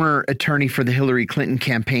former attorney for the Hillary Clinton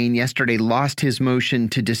campaign, yesterday lost his motion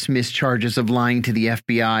to dismiss charges of lying to the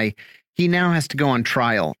FBI. He now has to go on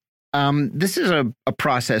trial. This is a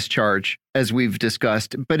process charge, as we've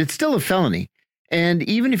discussed, but it's still a felony. And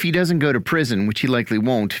even if he doesn't go to prison, which he likely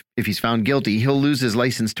won't, if he's found guilty, he'll lose his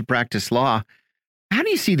license to practice law. How do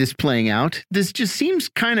you see this playing out? This just seems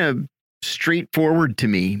kind of straightforward to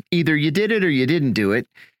me. Either you did it or you didn't do it.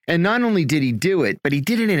 And not only did he do it, but he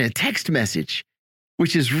did it in a text message,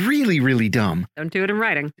 which is really, really dumb. Don't do it in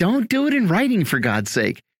writing. Don't do it in writing, for God's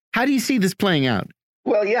sake. How do you see this playing out?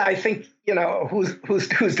 Well, yeah, I think,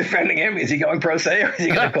 who's defending him? Is he going pro se, or is he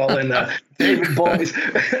going to call in David Bowies?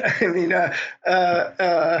 I mean,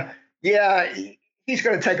 yeah, he's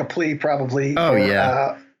going to take a plea probably. Oh,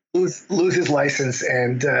 yeah. Lose his license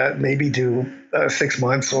and maybe do 6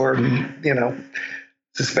 months or,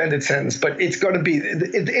 suspended sentence. But it's going to be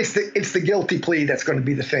it's the guilty plea that's going to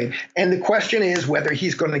be the thing. And the question is whether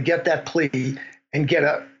he's going to get that plea and get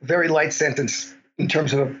a very light sentence in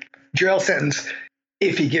terms of a jail sentence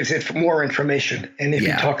if he gives it more information and if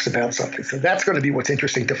he talks about something. So that's going to be what's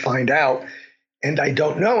interesting to find out. And I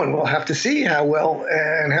don't know, and we'll have to see how well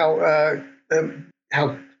and how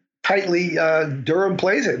tightly Durham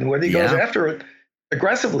plays it and whether he goes after it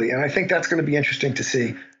aggressively. And I think that's going to be interesting to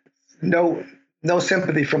see. No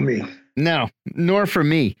sympathy from me. No, nor from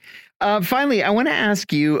me. Finally, I want to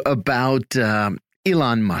ask you about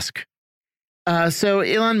Elon Musk. So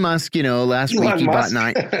Elon Musk, last week he bought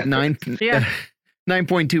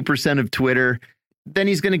 9.2% of Twitter. Then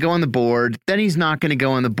he's going to go on the board. Then he's not going to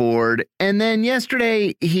go on the board. And then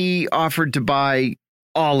yesterday he offered to buy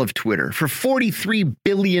all of Twitter for $43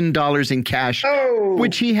 billion in cash,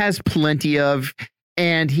 which he has plenty of.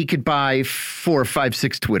 And he could buy 4, 5,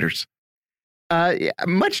 6 Twitters.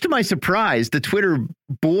 Much to my surprise, the Twitter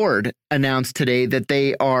board announced today that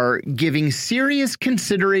they are giving serious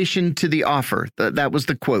consideration to the offer. That was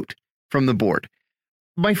the quote from the board.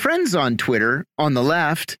 My friends on Twitter on the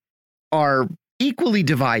left are equally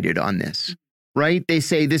divided on this, right? They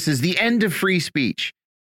say this is the end of free speech.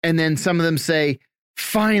 And then some of them say,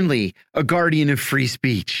 finally, a guardian of free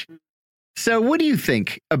speech. So what do you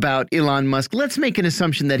think about Elon Musk? Let's make an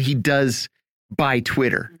assumption that he does buy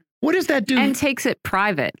Twitter. What does that do? And takes it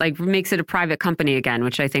private, like makes it a private company again,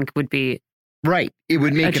 which I think would be right. It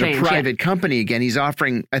would make it a private yeah. company again. He's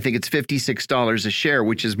offering, I think it's $56 a share,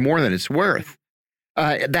 which is more than it's worth.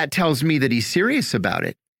 That tells me that he's serious about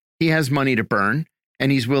it. He has money to burn,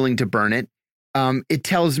 and he's willing to burn it. It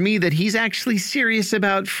tells me that he's actually serious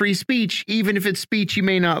about free speech, even if it's speech you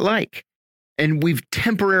may not like. And we've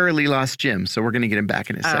temporarily lost Jim, so we're going to get him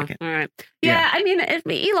back in a second. All right. Yeah, I mean,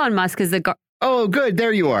 Elon Musk is the... Oh, good.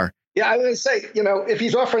 There you are. Yeah, I was going to say, you know, if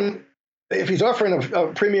he's offering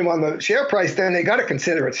a premium on the share price, then they got to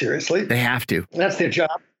consider it seriously. They have to. That's their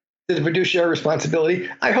job. It's a fiduciary responsibility.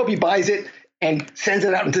 I hope he buys it and sends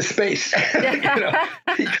it out into space,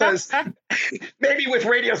 because maybe with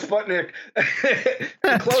Radio Sputnik,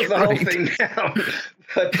 close the whole thing down.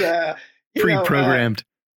 But pre-programmed.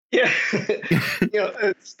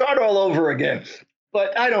 Start all over again.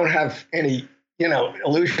 But I don't have any,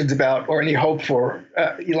 illusions about or any hope for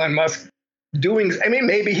Elon Musk doing. I mean,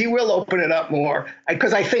 maybe he will open it up more,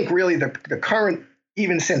 because I think really the current,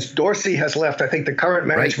 even since Dorsey has left, I think the current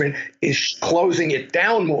management is closing it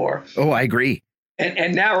down more. Oh, I agree.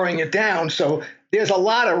 And narrowing it down. So there's a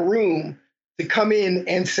lot of room to come in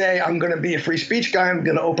and say, I'm going to be a free speech guy. I'm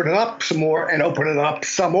going to open it up some more and open it up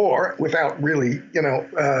some more without really,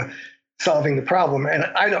 solving the problem. And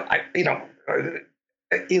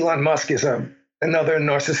Elon Musk is another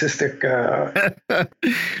narcissistic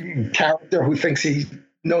character who thinks he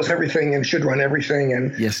knows everything and should run everything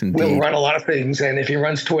and will run a lot of things. And if he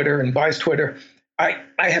runs Twitter and buys Twitter, I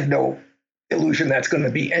have no illusion that's going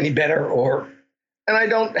to be any better, and I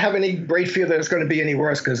don't have any great fear that it's going to be any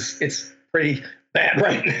worse, because it's pretty bad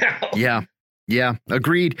right now. Yeah,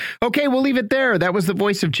 agreed. Okay, we'll leave it there. That was the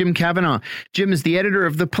voice of Jim Kavanaugh. Jim is the editor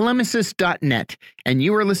of thepolemicist.net, and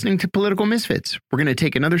you are listening to Political Misfits. We're going to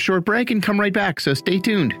take another short break and come right back, so stay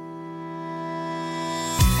tuned.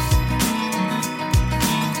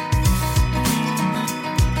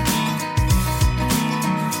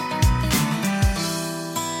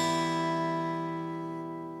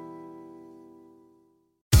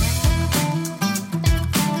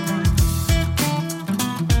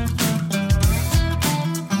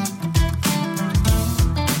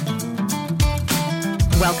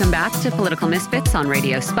 Welcome back to Political Misfits on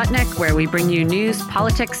Radio Sputnik, where we bring you news,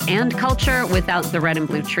 politics, and culture without the red and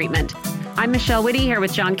blue treatment. I'm Michelle Witte here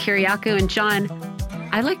with John Kiriakou. And John,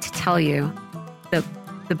 I'd like to tell you the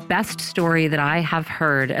best story that I have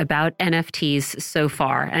heard about NFTs so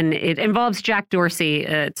far. And it involves Jack Dorsey,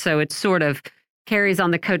 so it sort of carries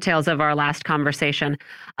on the coattails of our last conversation.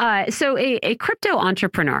 So a crypto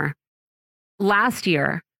entrepreneur last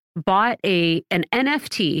year bought an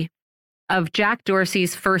NFT of Jack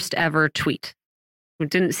Dorsey's first ever tweet. It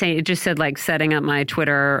didn't say, it just said like setting up my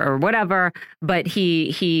Twitter or whatever, but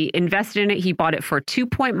he invested in it. He bought it for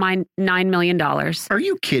 $2.9 million. Are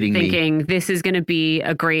you kidding me? Thinking this is going to be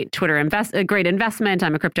a great a great investment.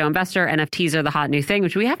 I'm a crypto investor. NFTs are the hot new thing,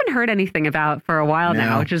 which we haven't heard anything about for a while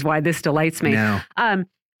now, which is why this delights me.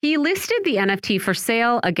 He listed the NFT for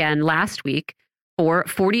sale again last week for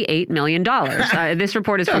 $48 million. This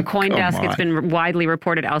report is from CoinDesk. It's been widely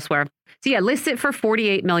reported elsewhere. So yeah, list it for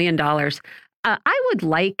 $48 million. I would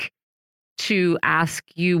like to ask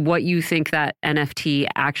you what you think that NFT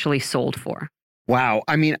actually sold for. Wow.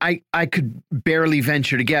 I mean, I could barely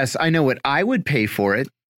venture to guess. I know what I would pay for it.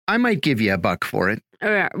 I might give you $1 for it.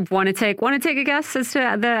 Want to take a guess as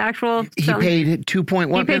to the actual? He paid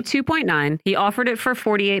 2.1. He paid 2.9. He offered it for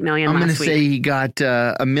 $48 million. I'm going to say he got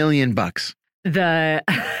 $1 million.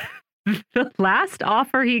 The last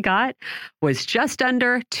offer he got was just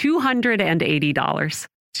under $280.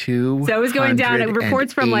 So it was going down.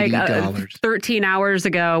 Reports from like 13 hours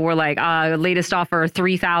ago were like latest offer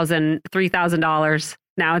 $3,000.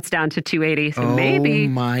 Now it's down to $280. So maybe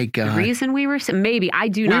my God. The reason maybe I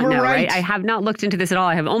do not know, right? I have not looked into this at all.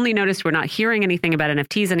 I have only noticed we're not hearing anything about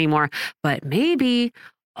NFTs anymore. But maybe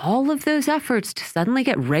all of those efforts to suddenly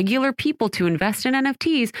get regular people to invest in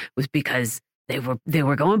NFTs was because they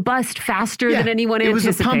were going bust faster than anyone anticipated. It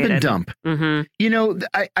was a pump and dump. Mm-hmm. You know,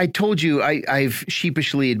 I told you I've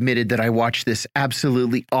sheepishly admitted that I watched this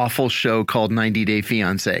absolutely awful show called 90 Day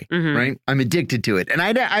Fiancé, right? I'm addicted to it. And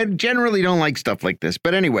I generally don't like stuff like this.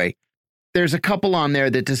 But anyway, there's a couple on there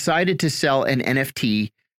that decided to sell an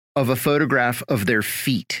NFT of a photograph of their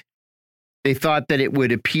feet. They thought that it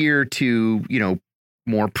would appear to,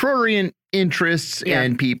 more prurient interests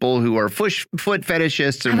and people who are foot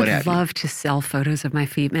fetishists and what have you. I would love to sell photos of my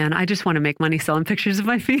feet, man. I just want to make money selling pictures of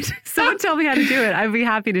my feet. Someone tell me how to do it. I'd be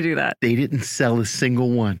happy to do that. They didn't sell a single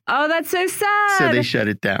one. Oh, that's so sad. So they shut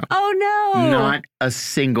it down. Oh, no. Not a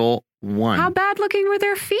single one. How bad looking were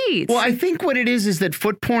their feet? Well, I think what it is that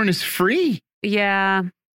foot porn is free. Yeah.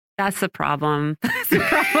 That's the problem. That's the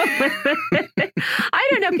problem with it. I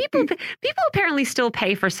don't know. People apparently still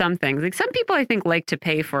pay for some things. Like some people, I think, like to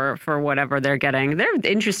pay for whatever they're getting. There are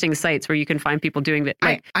interesting sites where you can find people doing that.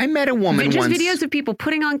 Like, I met a woman just once. videos of people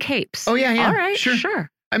putting on capes. Oh, yeah. All right,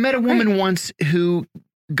 sure. I met a woman once who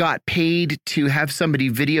got paid to have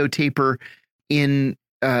somebody videotape her in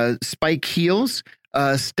spike heels,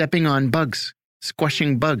 stepping on bugs,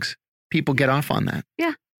 squashing bugs. People get off on that.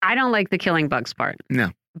 Yeah. I don't like the killing bugs part.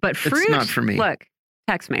 No. But fruit, it's not for me. Look,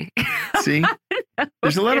 text me. See?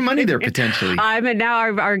 There's a lot of money there potentially. Now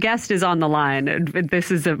our guest is on the line.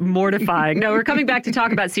 This is mortifying. No, we're coming back to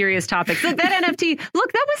talk about serious topics. Look, that NFT, that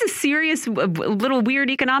was a serious, little weird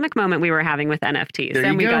economic moment we were having with NFTs.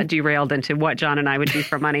 Then we got derailed into what John and I would do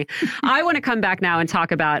for money. I want to come back now and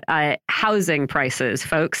talk about housing prices,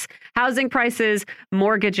 folks. Housing prices,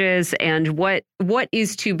 mortgages, and what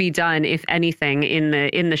is to be done, if anything,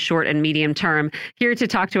 in the short and medium term. Here to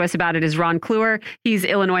talk to us about it is Ron Kluwer. He's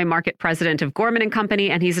Illinois Market President of Gorman & Company,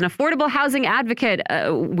 and he's an affordable housing advocate,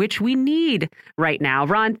 which we need right now.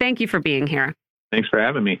 Ron, thank you for being here. Thanks for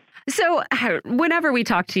having me. So whenever we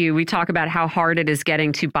talk to you, we talk about how hard it is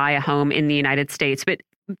getting to buy a home in the United States. But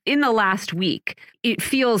in the last week, it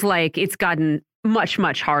feels like it's gotten much,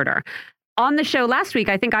 much harder. On the show last week,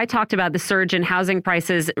 I think I talked about the surge in housing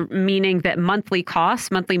prices, meaning that monthly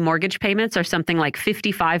mortgage payments are something like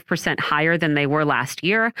 55% higher than they were last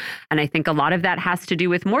year. And I think a lot of that has to do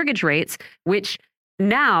with mortgage rates, which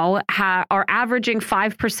now are averaging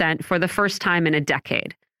 5% for the first time in a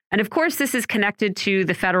decade. And of course, this is connected to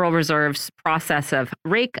the Federal Reserve's process of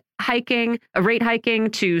rate hiking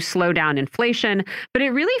to slow down inflation. But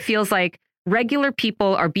it really feels like regular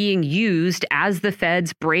people are being used as the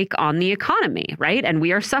feds brake on the economy, right? And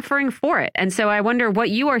we are suffering for it. And so I wonder what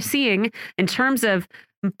you are seeing in terms of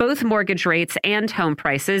both mortgage rates and home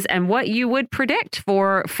prices and what you would predict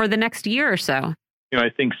for the next year or so. I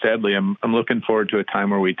think sadly, I'm looking forward to a time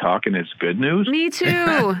where we talk and it's good news. Me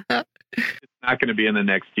too. It's not going to be in the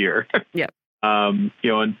next year. Yep.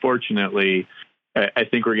 Unfortunately, I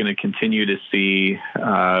think we're going to continue to see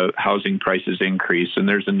housing prices increase, and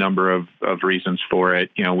there's a number of reasons for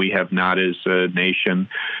it. We have not, as a nation,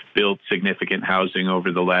 built significant housing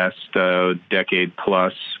over the last decade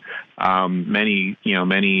plus. Many,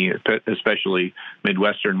 especially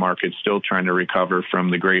Midwestern markets, still trying to recover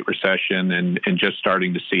from the Great Recession and just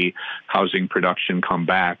starting to see housing production come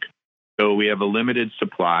back. So we have a limited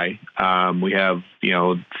supply. We have,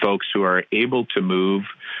 folks who are able to move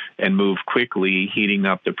and move quickly, heating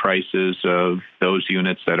up the prices of those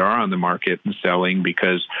units that are on the market and selling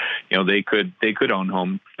because, they could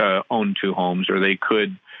own two homes, or they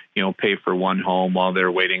could, pay for one home while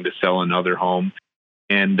they're waiting to sell another home.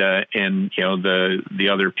 And the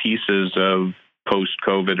other pieces of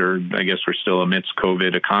post-COVID, or I guess we're still amidst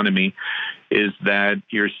COVID economy, is that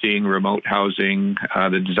you're seeing remote housing,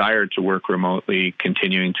 the desire to work remotely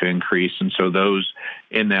continuing to increase. And so those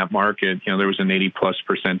in that market, there was an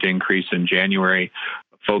 80+% increase in January,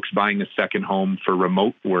 folks buying a second home for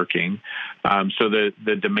remote working. So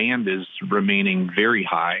the demand is remaining very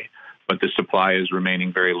high, but the supply is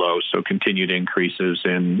remaining very low. So continued increases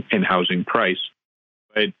in housing price.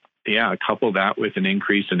 But yeah, couple that with an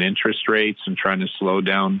increase in interest rates and trying to slow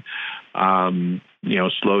down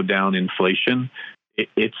inflation.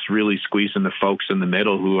 It's really squeezing the folks in the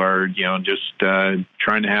middle who are, just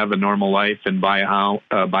trying to have a normal life and buy a house,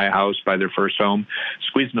 buy their first home,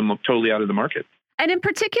 squeezing them totally out of the market. And in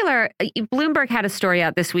particular, Bloomberg had a story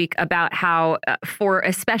out this week about how for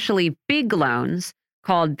especially big loans,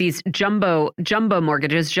 called these jumbo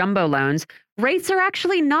mortgages, jumbo loans, rates are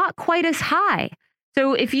actually not quite as high.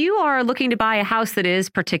 So if you are looking to buy a house that is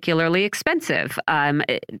particularly expensive,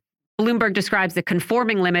 Bloomberg describes the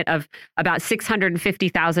conforming limit of about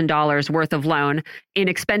 $650,000 worth of loan. In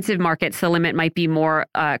expensive markets, the limit might be more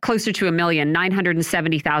closer to $1 million.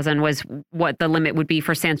 $970,000 was what the limit would be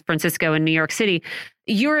for San Francisco and New York City.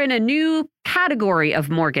 You're in a new category of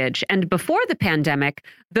mortgage. And before the pandemic,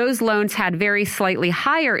 those loans had very slightly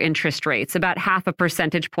higher interest rates, about 0.5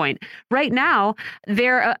 percentage point. Right now,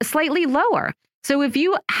 they're slightly lower. So if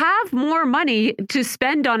you have more money to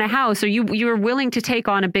spend on a house, or you're willing to take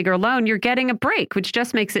on a bigger loan, you're getting a break, which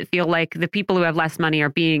just makes it feel like the people who have less money are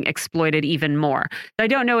being exploited even more. So I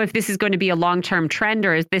don't know if this is going to be a long-term trend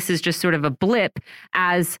or if this is just sort of a blip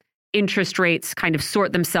as interest rates kind of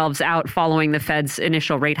sort themselves out following the Fed's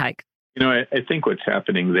initial rate hike. I think what's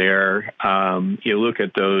happening there, you look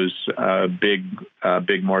at those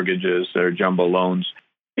big mortgages or jumbo loans,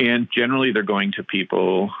 And generally, they're going to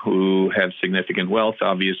people who have significant wealth.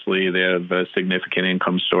 Obviously, they have a significant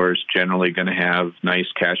income source, generally going to have nice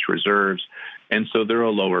cash reserves. And so they're a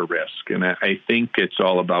lower risk. And I think it's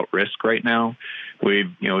all about risk right now. We've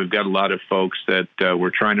got a lot of folks that we're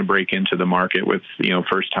trying to break into the market with,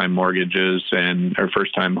 first-time mortgages or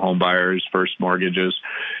first-time home buyers, first mortgages.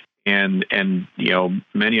 And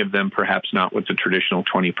many of them perhaps not with the traditional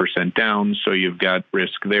 20% down. So you've got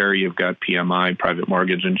risk there. You've got PMI, private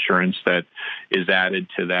mortgage insurance, that is added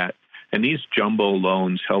to that. And these jumbo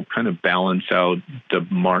loans help kind of balance out the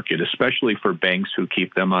market, especially for banks who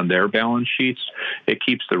keep them on their balance sheets. It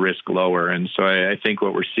keeps the risk lower. And so I think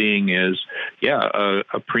what we're seeing is,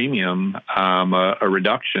 a premium, a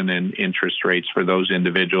reduction in interest rates for those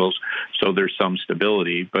individuals. So there's some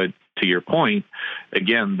stability. But to your point,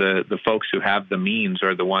 again, the folks who have the means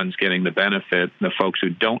are the ones getting the benefit. The folks who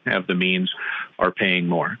don't have the means are paying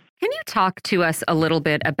more. Can you talk to us a little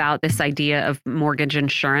bit about this idea of mortgage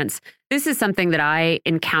insurance? This is something that I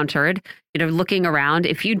encountered, looking around.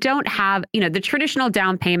 If you don't have, the traditional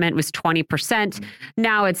down payment was 20%.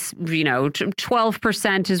 Now it's,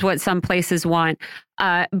 12% is what some places want.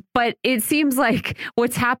 But it seems like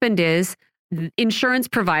what's happened is insurance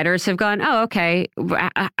providers have gone, oh, okay,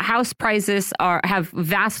 house prices have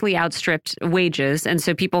vastly outstripped wages, and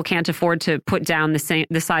so people can't afford to put down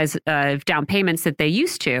the size of down payments that they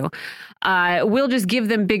used to. We'll just give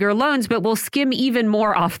them bigger loans, but we'll skim even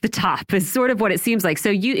more off the top, is sort of what it seems like. So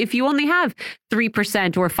if you only have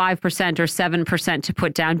 3% or 5% or 7% to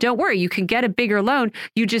put down, don't worry, you can get a bigger loan.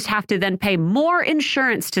 You just have to then pay more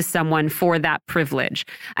insurance to someone for that privilege.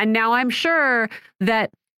 And now I'm sure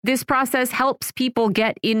that this process helps people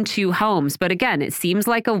get into homes. But again, it seems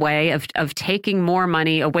like a way of taking more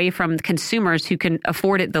money away from consumers who can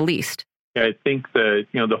afford it the least. Yeah, I think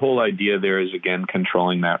the whole idea there is, again,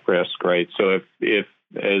 controlling that risk, right? So if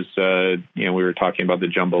as we were talking about the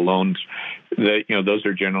jumbo loans, those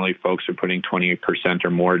are generally folks who are putting 20% or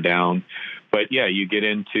more down. But yeah, you get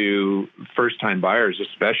into first-time buyers,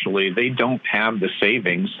 especially, they don't have the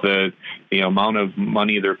savings. The amount of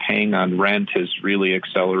money they're paying on rent has really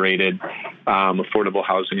accelerated. Affordable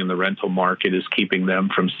housing in the rental market is keeping them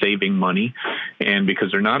from saving money. And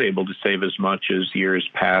because they're not able to save as much as years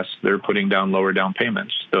past, they're putting down lower down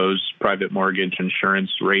payments. Those private mortgage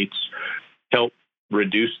insurance rates help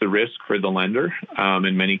reduce the risk for the lender.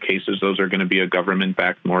 In many cases, those are going to be a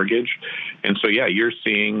government-backed mortgage. And so, yeah, you're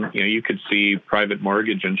seeing, you could see private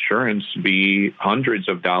mortgage insurance be hundreds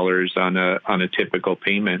of dollars on a typical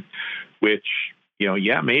payment, which,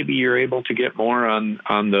 maybe you're able to get more on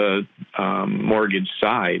the mortgage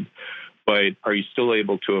side. But are you still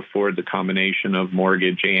able to afford the combination of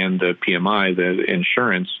mortgage and the PMI, the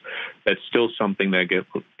insurance? That's still something that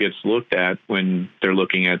gets looked at when they're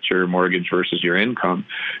looking at your mortgage versus your income.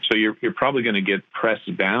 So you're probably going to get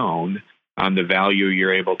pressed down on the value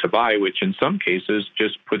you're able to buy, which in some cases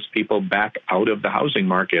just puts people back out of the housing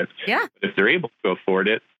market. Yeah. If they're able to afford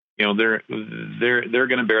it, they're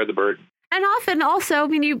going to bear the burden. And often also,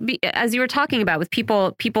 as you were talking about, with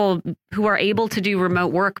people who are able to do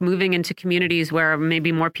remote work, moving into communities where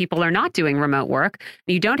maybe more people are not doing remote work,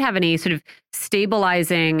 you don't have any sort of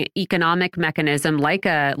stabilizing economic mechanism like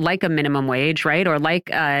a minimum wage, right? Or like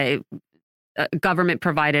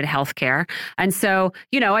government-provided healthcare. And so,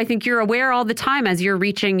 I think you're aware all the time as you're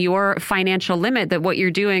reaching your financial limit that what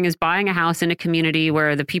you're doing is buying a house in a community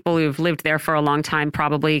where the people who've lived there for a long time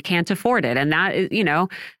probably can't afford it. And that is,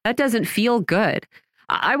 that doesn't feel good.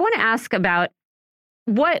 I want to ask about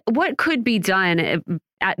what could be done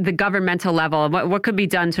at the governmental level, what could be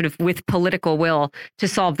done sort of with political will to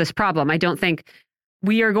solve this problem. I don't think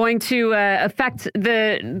we are going to affect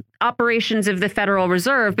the operations of the Federal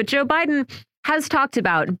Reserve, but Joe Biden has talked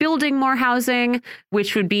about building more housing,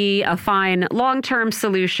 which would be a fine long-term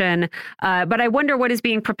solution. But I wonder what is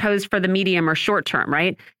being proposed for the medium or short term,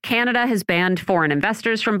 right? Canada has banned foreign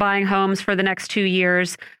investors from buying homes for the next 2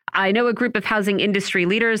 years. I know a group of housing industry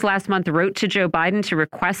leaders last month wrote to Joe Biden to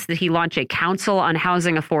request that he launch a council on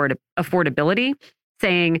housing affordability,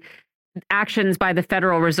 saying actions by the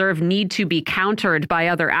Federal Reserve need to be countered by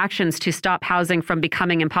other actions to stop housing from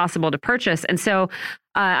becoming impossible to purchase. And so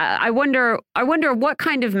I wonder what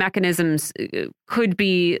kind of mechanisms could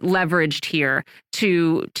be leveraged here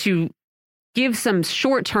to give some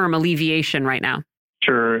short-term alleviation right now.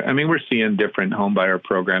 Sure. I mean, we're seeing different homebuyer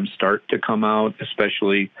programs start to come out,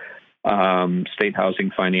 especially state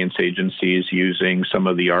housing finance agencies using some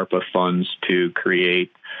of the ARPA funds to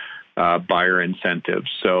create buyer incentives.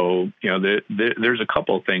 So, there's a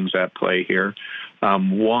couple of things at play here.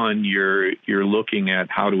 One, you're looking at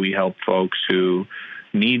how do we help folks who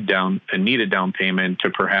needed down payment to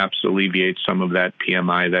perhaps alleviate some of that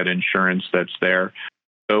PMI, that insurance that's there.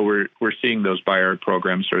 So we're seeing those buyer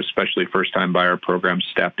programs, or especially first-time buyer programs,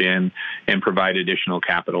 step in and provide additional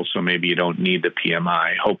capital. So maybe you don't need the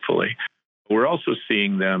PMI, hopefully. We're also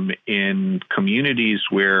seeing them in communities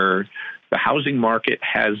where the housing market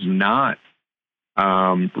has not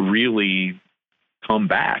really come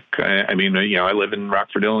back. I mean, I live in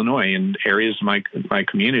Rockford, Illinois, and areas of my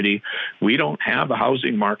community, we don't have a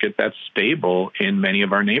housing market that's stable in many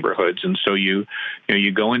of our neighborhoods. And so you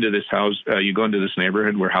go into this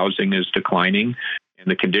neighborhood where housing is declining, and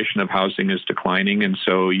the condition of housing is declining. And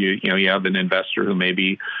so you have an investor who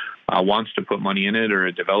maybe wants to put money in it, or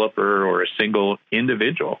a developer, or a single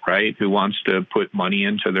individual, right, who wants to put money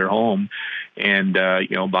into their home and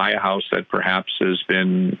buy a house that perhaps has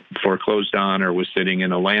been foreclosed on or was sitting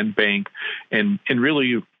in a land bank, and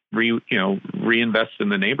really reinvest in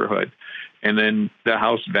the neighborhood. And then the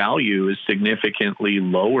house value is significantly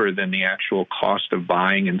lower than the actual cost of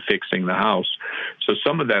buying and fixing the house. So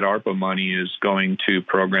some of that ARPA money is going to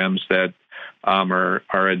programs that are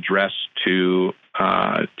addressed to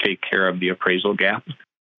take care of the appraisal gap,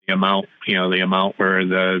 the amount where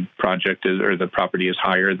the project is or the property is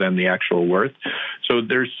higher than the actual worth. So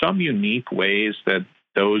there's some unique ways that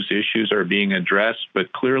those issues are being addressed,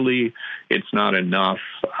 but clearly it's not enough.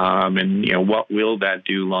 And what will that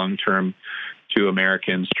do long term to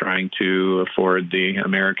Americans trying to afford the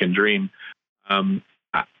American dream?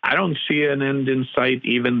 I don't see an end in sight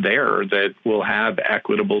even there that will have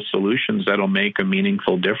equitable solutions that'll make a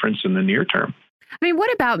meaningful difference in the near term. I mean,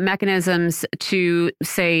 what about mechanisms to,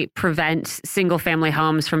 say, prevent single-family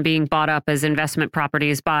homes from being bought up as investment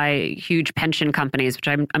properties by huge pension companies, which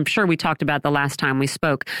I'm sure we talked about the last time we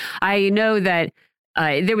spoke? I know that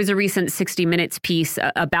there was a recent 60 Minutes piece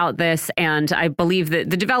about this, and I believe that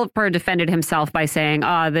the developer defended himself by saying,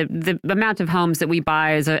 the amount of homes that we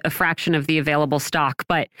buy is a fraction of the available stock.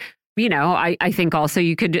 But I think also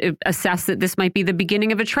you could assess that this might be the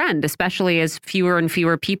beginning of a trend, especially as fewer and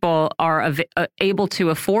fewer people are able to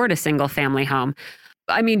afford a single family home.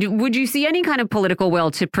 I mean, would you see any kind of political will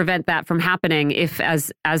to prevent that from happening if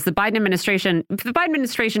the Biden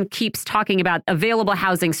administration keeps talking about available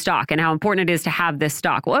housing stock and how important it is to have this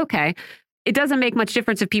stock? Well, okay. It doesn't make much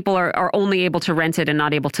difference if people are only able to rent it and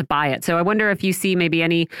not able to buy it. So I wonder if you see maybe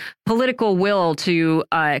any political will to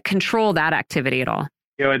control that activity at all.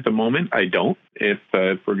 At the moment, I don't. If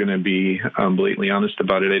we're going to be blatantly honest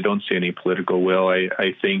about it, I don't see any political will.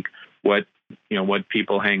 I think what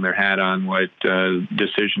people hang their hat on, what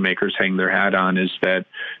decision makers hang their hat on, is that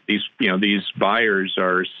these buyers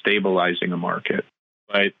are stabilizing a market.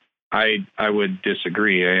 But I would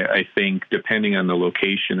disagree. I think depending on the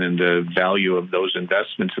location and the value of those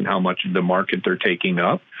investments and how much of the market they're taking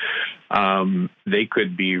up, they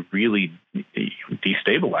could be really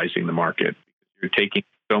destabilizing the market. You're taking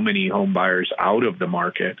so many home buyers out of the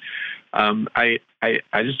market. I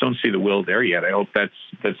just don't see the will there yet. I hope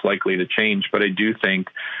that's likely to change. But I do think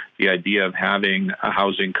the idea of having a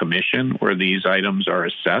housing commission where these items are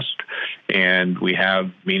assessed and we have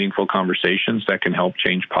meaningful conversations that can help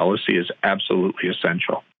change policy is absolutely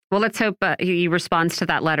essential. Well, let's hope he responds to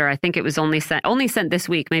that letter. I think it was only sent this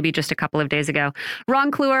week, maybe just a couple of days ago.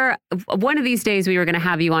 Ron Kluwer, one of these days we were going to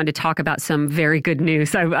have you on to talk about some very good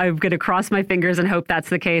news. I'm going to cross my fingers and hope that's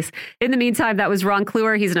the case. In the meantime, that was Ron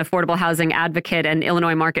Kluwer. He's an affordable housing advocate and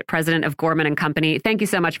Illinois market president of Gorman and Company. Thank you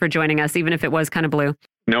so much for joining us, even if it was kind of blue.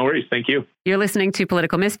 No worries. Thank you. You're listening to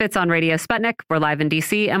Political Misfits on Radio Sputnik. We're live in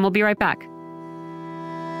D.C., and we'll be right back.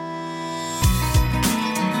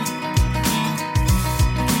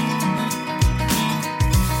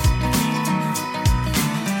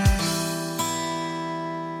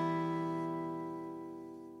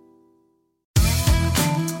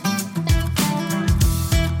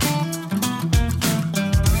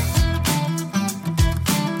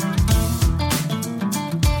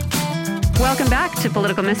 Welcome back to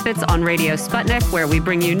Political Misfits on Radio Sputnik, where we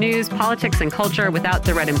bring you news, politics, and culture without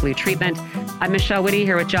the red and blue treatment. I'm Michelle Witte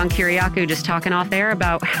here with John Kiriakou, just talking off air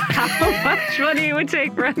about how much money it would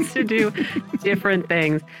take for us to do different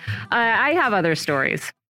things. I have other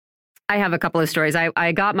stories. I have a couple of stories.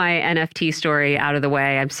 I got my NFT story out of the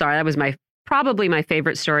way. I'm sorry. That was probably my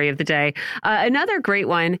favorite story of the day. Another great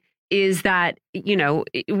one is that,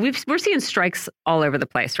 we're seeing strikes all over the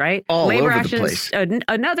place, right? Labor over the place.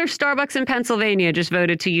 Another Starbucks in Pennsylvania just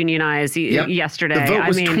voted to unionize yesterday. The vote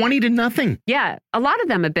was 20-0. Yeah. A lot of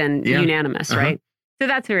them have been unanimous, right? So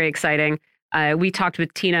that's very exciting. We talked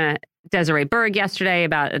with Tina Desiree Berg yesterday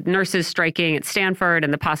about nurses striking at Stanford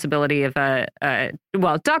and the possibility of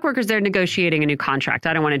dock workers, they're negotiating a new contract.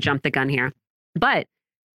 I don't want to jump the gun here. But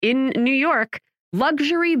in New York,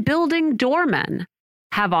 luxury building doormen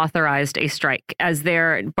have authorized a strike as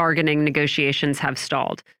their bargaining negotiations have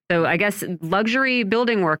stalled. So I guess luxury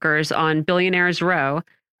building workers on Billionaires Row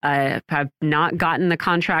have not gotten the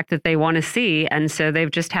contract that they want to see. And so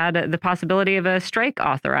they've just had the possibility of a strike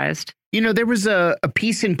authorized. You know, there was a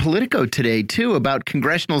piece in Politico today, too, about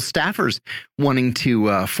congressional staffers wanting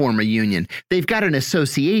to form a union. They've got an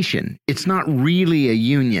association. It's not really a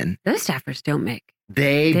union. Those staffers don't make.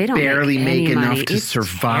 They don't barely make enough money. to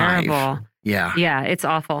survive. Terrible. Yeah. Yeah, it's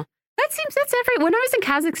awful. That's every, when I was in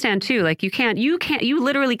Kazakhstan, too, like you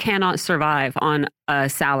literally cannot survive on a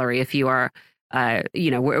salary if you are a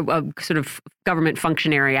sort of government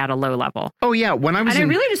functionary at a low level. Oh, yeah. When I was it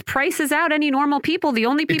really just prices out any normal people. The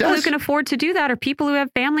only people who can afford to do that are people who have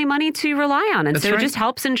family money to rely on. And so it just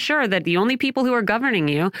helps ensure that the only people who are governing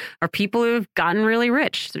you are people who have gotten really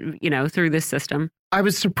rich, through this system. I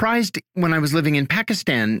was surprised when I was living in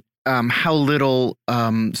Pakistan how little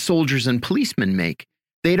soldiers and policemen make.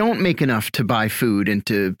 They don't make enough to buy food and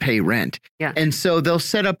to pay rent. Yeah. And so they'll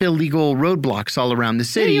set up illegal roadblocks all around the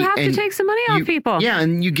city. Yeah, you have to take some money off people. Yeah,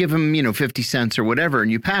 and you give them, 50 cents or whatever,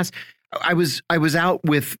 and you pass. I was out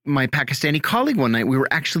with my Pakistani colleague one night. We were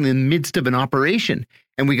actually in the midst of an operation,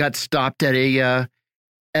 and we got stopped at a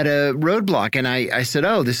roadblock. And I said,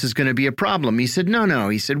 "Oh, this is going to be a problem." He said, "No."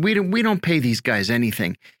 He said, "We don't pay these guys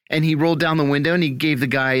anything." And he rolled down the window and he gave the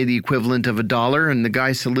guy the equivalent of $1, and the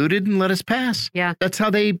guy saluted and let us pass. Yeah, that's how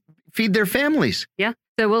they feed their families. Yeah.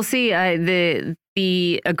 So we'll see.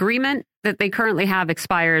 The agreement that they currently have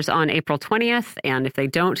expires on April 20th, and if they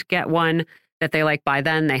don't get one that they like by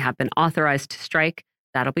then, they have been authorized to strike.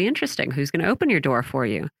 That'll be interesting. Who's going to open your door for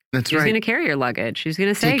you? That's Who's right. Who's going to carry your luggage? Who's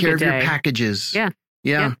going to say take care good of day? Your packages? Yeah.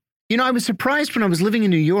 Yeah. I was surprised when I was living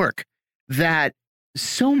in New York that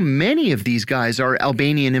so many of these guys are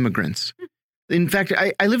Albanian immigrants. In fact,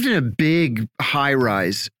 I lived in a big high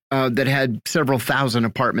rise that had several thousand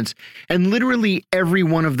apartments, and literally every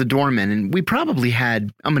one of the doormen, and we probably had,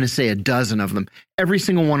 I'm going to say, a dozen of them, every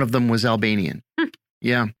single one of them was Albanian.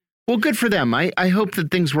 Yeah. Well, good for them. I hope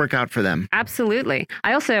that things work out for them. Absolutely.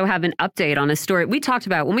 I also have an update on a story when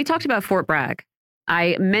we talked about Fort Bragg.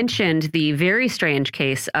 I mentioned the very strange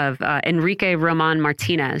case of Enrique Roman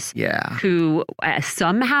Martinez, who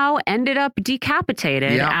somehow ended up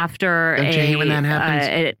decapitated after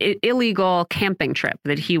an illegal camping trip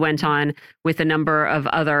that he went on with a number of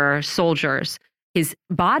other soldiers. His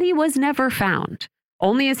body was never found.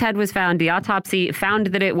 Only his head was found. The autopsy found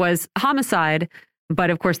that it was homicide, but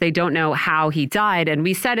of course they don't know how he died. And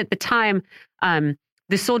we said at the time,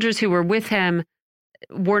 the soldiers who were with him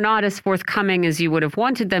were not as forthcoming as you would have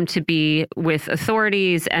wanted them to be with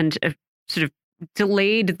authorities, and sort of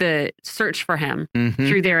delayed the search for him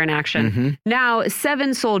through their inaction. Now,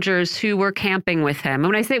 7 soldiers who were camping with him, and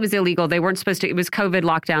when I say it was illegal, they weren't supposed to, it was COVID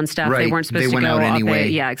lockdown stuff. Right. They weren't supposed to go out anyway.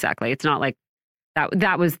 Yeah, exactly. It's not like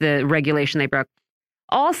that was the regulation they broke.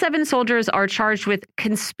 All 7 soldiers are charged with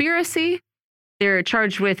conspiracy. They're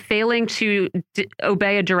charged with failing to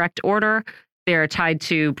obey a direct order. They're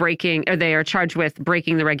they are charged with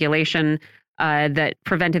breaking the regulation that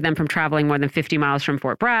prevented them from traveling more than 50 miles from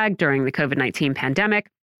Fort Bragg during the COVID-19 pandemic.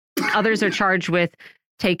 Others are charged with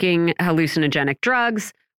taking hallucinogenic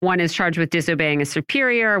drugs. One is charged with disobeying a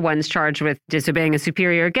superior. One's charged with disobeying a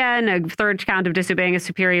superior again. A third count of disobeying a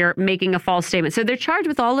superior, making a false statement. So they're charged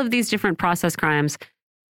with all of these different process crimes.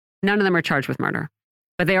 None of them are charged with murder,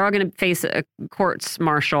 but they are going to face a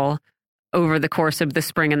courts-martial over the course of the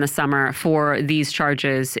spring and the summer for these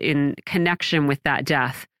charges in connection with that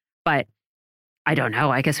death. But I don't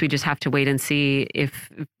know. I guess we just have to wait and see if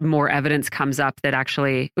more evidence comes up that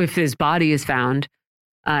actually, if his body is found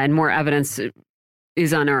and more evidence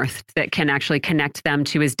is unearthed that can actually connect them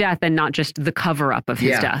to his death and not just the cover-up of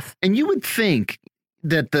his death. And you would think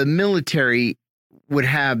that the military would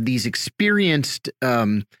have these experienced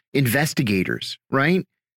investigators, right?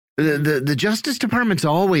 The Justice Department's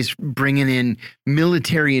always bringing in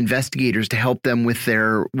military investigators to help them with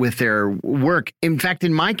their work. In fact,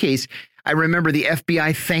 in my case, I remember the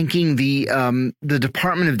FBI thanking the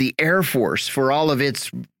Department of the Air Force for all of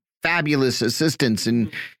its fabulous assistance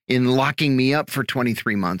in locking me up for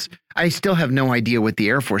 23 months. I still have no idea what the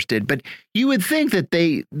Air Force did, but you would think that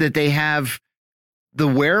they have the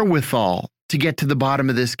wherewithal to get to the bottom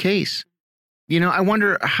of this case. I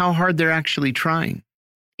wonder how hard they're actually trying.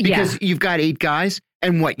 Because you've got 8 guys,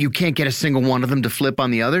 and what, you can't get a single one of them to flip on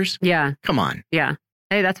the others? Yeah. Come on. Yeah.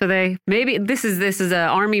 Hey, that's what maybe this is a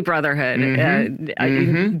army brotherhood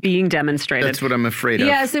being demonstrated. That's what I'm afraid of.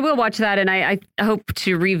 Yeah, so we'll watch that, and I hope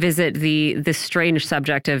to revisit the strange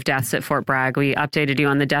subject of deaths at Fort Bragg. We updated you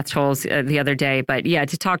on the death tolls the other day, but yeah,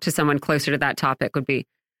 to talk to someone closer to that topic would be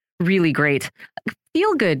really great.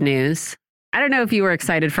 Feel good news. I don't know if you were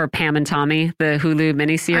excited for Pam and Tommy, the Hulu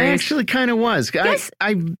miniseries. I actually kind of was. Yes.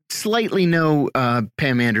 I slightly know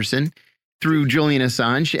Pam Anderson through Julian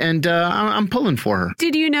Assange, and I'm pulling for her.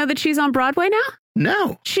 Did you know that she's on Broadway now?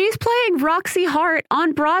 No. She's playing Roxy Hart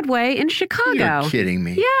on Broadway in Chicago. You're kidding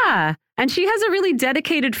me. Yeah. And she has a really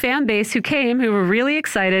dedicated fan base who were really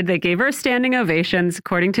excited. They gave her standing ovations,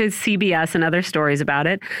 according to CBS and other stories about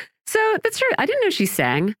it. So that's true. I didn't know she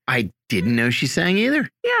sang. I didn't know she sang either.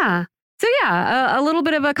 Yeah. So yeah, a little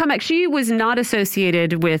bit of a comeback. She was not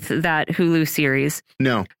associated with that Hulu series.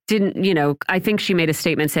 No. I think she made a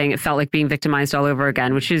statement saying it felt like being victimized all over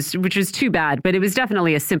again, which is too bad. But it was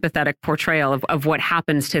definitely a sympathetic portrayal of what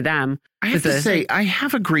happens to them. I have to say, I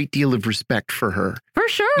have a great deal of respect for her. For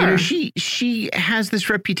sure. She has this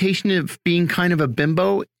reputation of being kind of a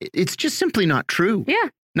bimbo. It's just simply not true. Yeah.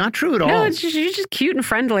 Not true at all. No, she's just cute and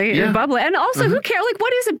friendly and bubbly. And also, who cares? Like,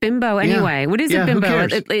 what is a bimbo anyway? What is a bimbo?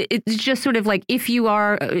 It's just sort of like if you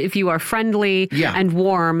are friendly and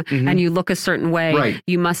warm and you look a certain way,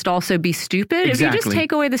 you must also be stupid. Exactly. If you just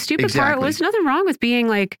take away the stupid part, there's nothing wrong with being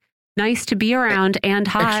like nice to be around and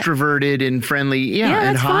hot. Extroverted and friendly. Yeah,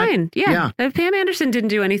 and that's hot. Fine. Yeah. Pam Anderson didn't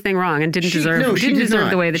do anything wrong and didn't deserve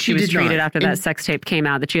the way that she was treated after that sex tape came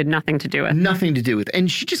out that she had nothing to do with. Nothing to do with. And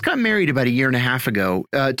she just got married about 1.5 years ago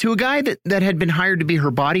to a guy that had been hired to be her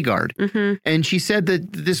bodyguard. And she said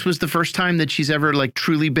that this was the first time that she's ever like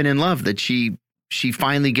truly been in love, that she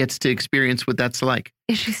finally gets to experience what that's like.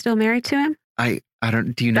 Is she still married to him? I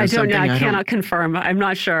don't. Do you know something? I cannot confirm. I'm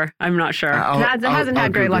not sure. Hasn't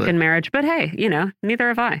had great luck in marriage, but hey, neither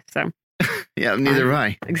have I. So. Yeah, neither have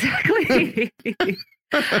I. Exactly.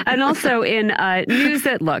 And also in news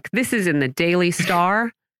that this is in the Daily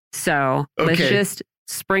Star, so let's just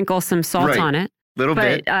sprinkle some salt on it. Little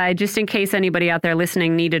bit. Just in case anybody out there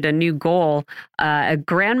listening needed a new goal, a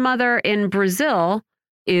grandmother in Brazil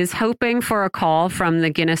is hoping for a call from the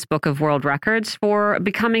Guinness Book of World Records for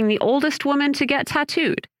becoming the oldest woman to get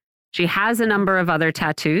tattooed. She has a number of other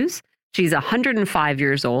tattoos. She's 105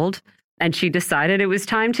 years old, and she decided it was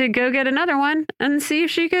time to go get another one and see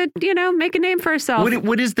if she could, make a name for herself.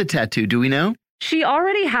 What is the tattoo? Do we know? She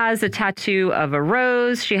already has a tattoo of a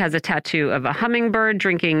rose. She has a tattoo of a hummingbird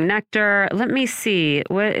drinking nectar. Let me see.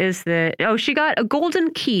 What is she got a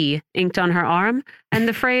golden key inked on her arm and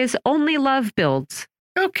the phrase, "Only love builds."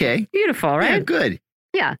 Okay. Beautiful, right? Yeah, good.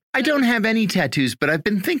 Yeah. I don't have any tattoos, but I've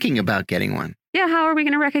been thinking about getting one. Yeah, how are we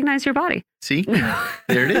going to recognize your body? See?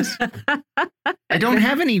 There it is. I don't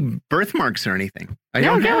have any birthmarks or anything. I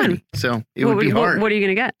don't have any, so it would be hard. What are you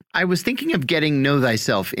going to get? I was thinking of getting Know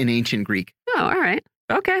Thyself in ancient Greek. Oh, all right.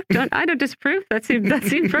 Okay. I don't disapprove. That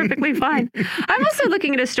seems perfectly fine. I'm also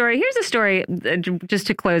looking at a story. Here's a story just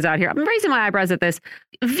to close out here. I'm raising my eyebrows at this.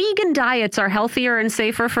 Vegan diets are healthier and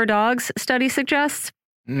safer for dogs, study suggests.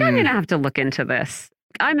 I'm going to have to look into this.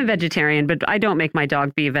 I'm a vegetarian, but I don't make my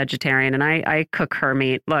dog be a vegetarian, and I cook her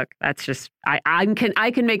meat. Look, that's just I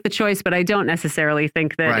can make the choice, but I don't necessarily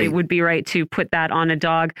think that it would be right to put that on a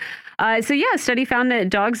dog. A study found that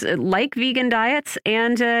dogs like vegan diets,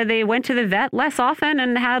 and they went to the vet less often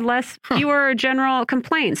and had fewer general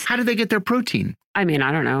complaints. How do they get their protein? I mean,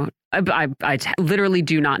 I don't know. I literally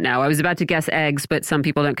do not know. I was about to guess eggs, but some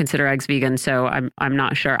people don't consider eggs vegan, so I'm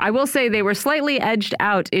not sure. I will say they were slightly edged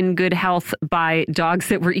out in good health by dogs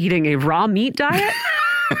that were eating a raw meat diet.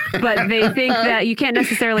 But they think that you can't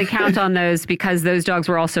necessarily count on those because those dogs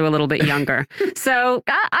were also a little bit younger. So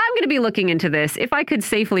I'm going to be looking into this. If I could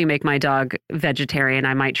safely make my dog vegetarian,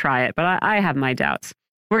 I might try it, but I have my doubts.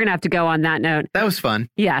 We're going to have to go on that note. That was fun.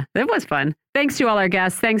 Yeah, it was fun. Thanks to all our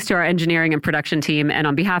guests. Thanks to our engineering and production team. And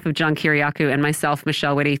on behalf of John Kiriakou and myself,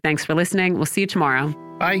 Michelle Witte, thanks for listening. We'll see you tomorrow.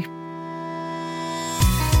 Bye.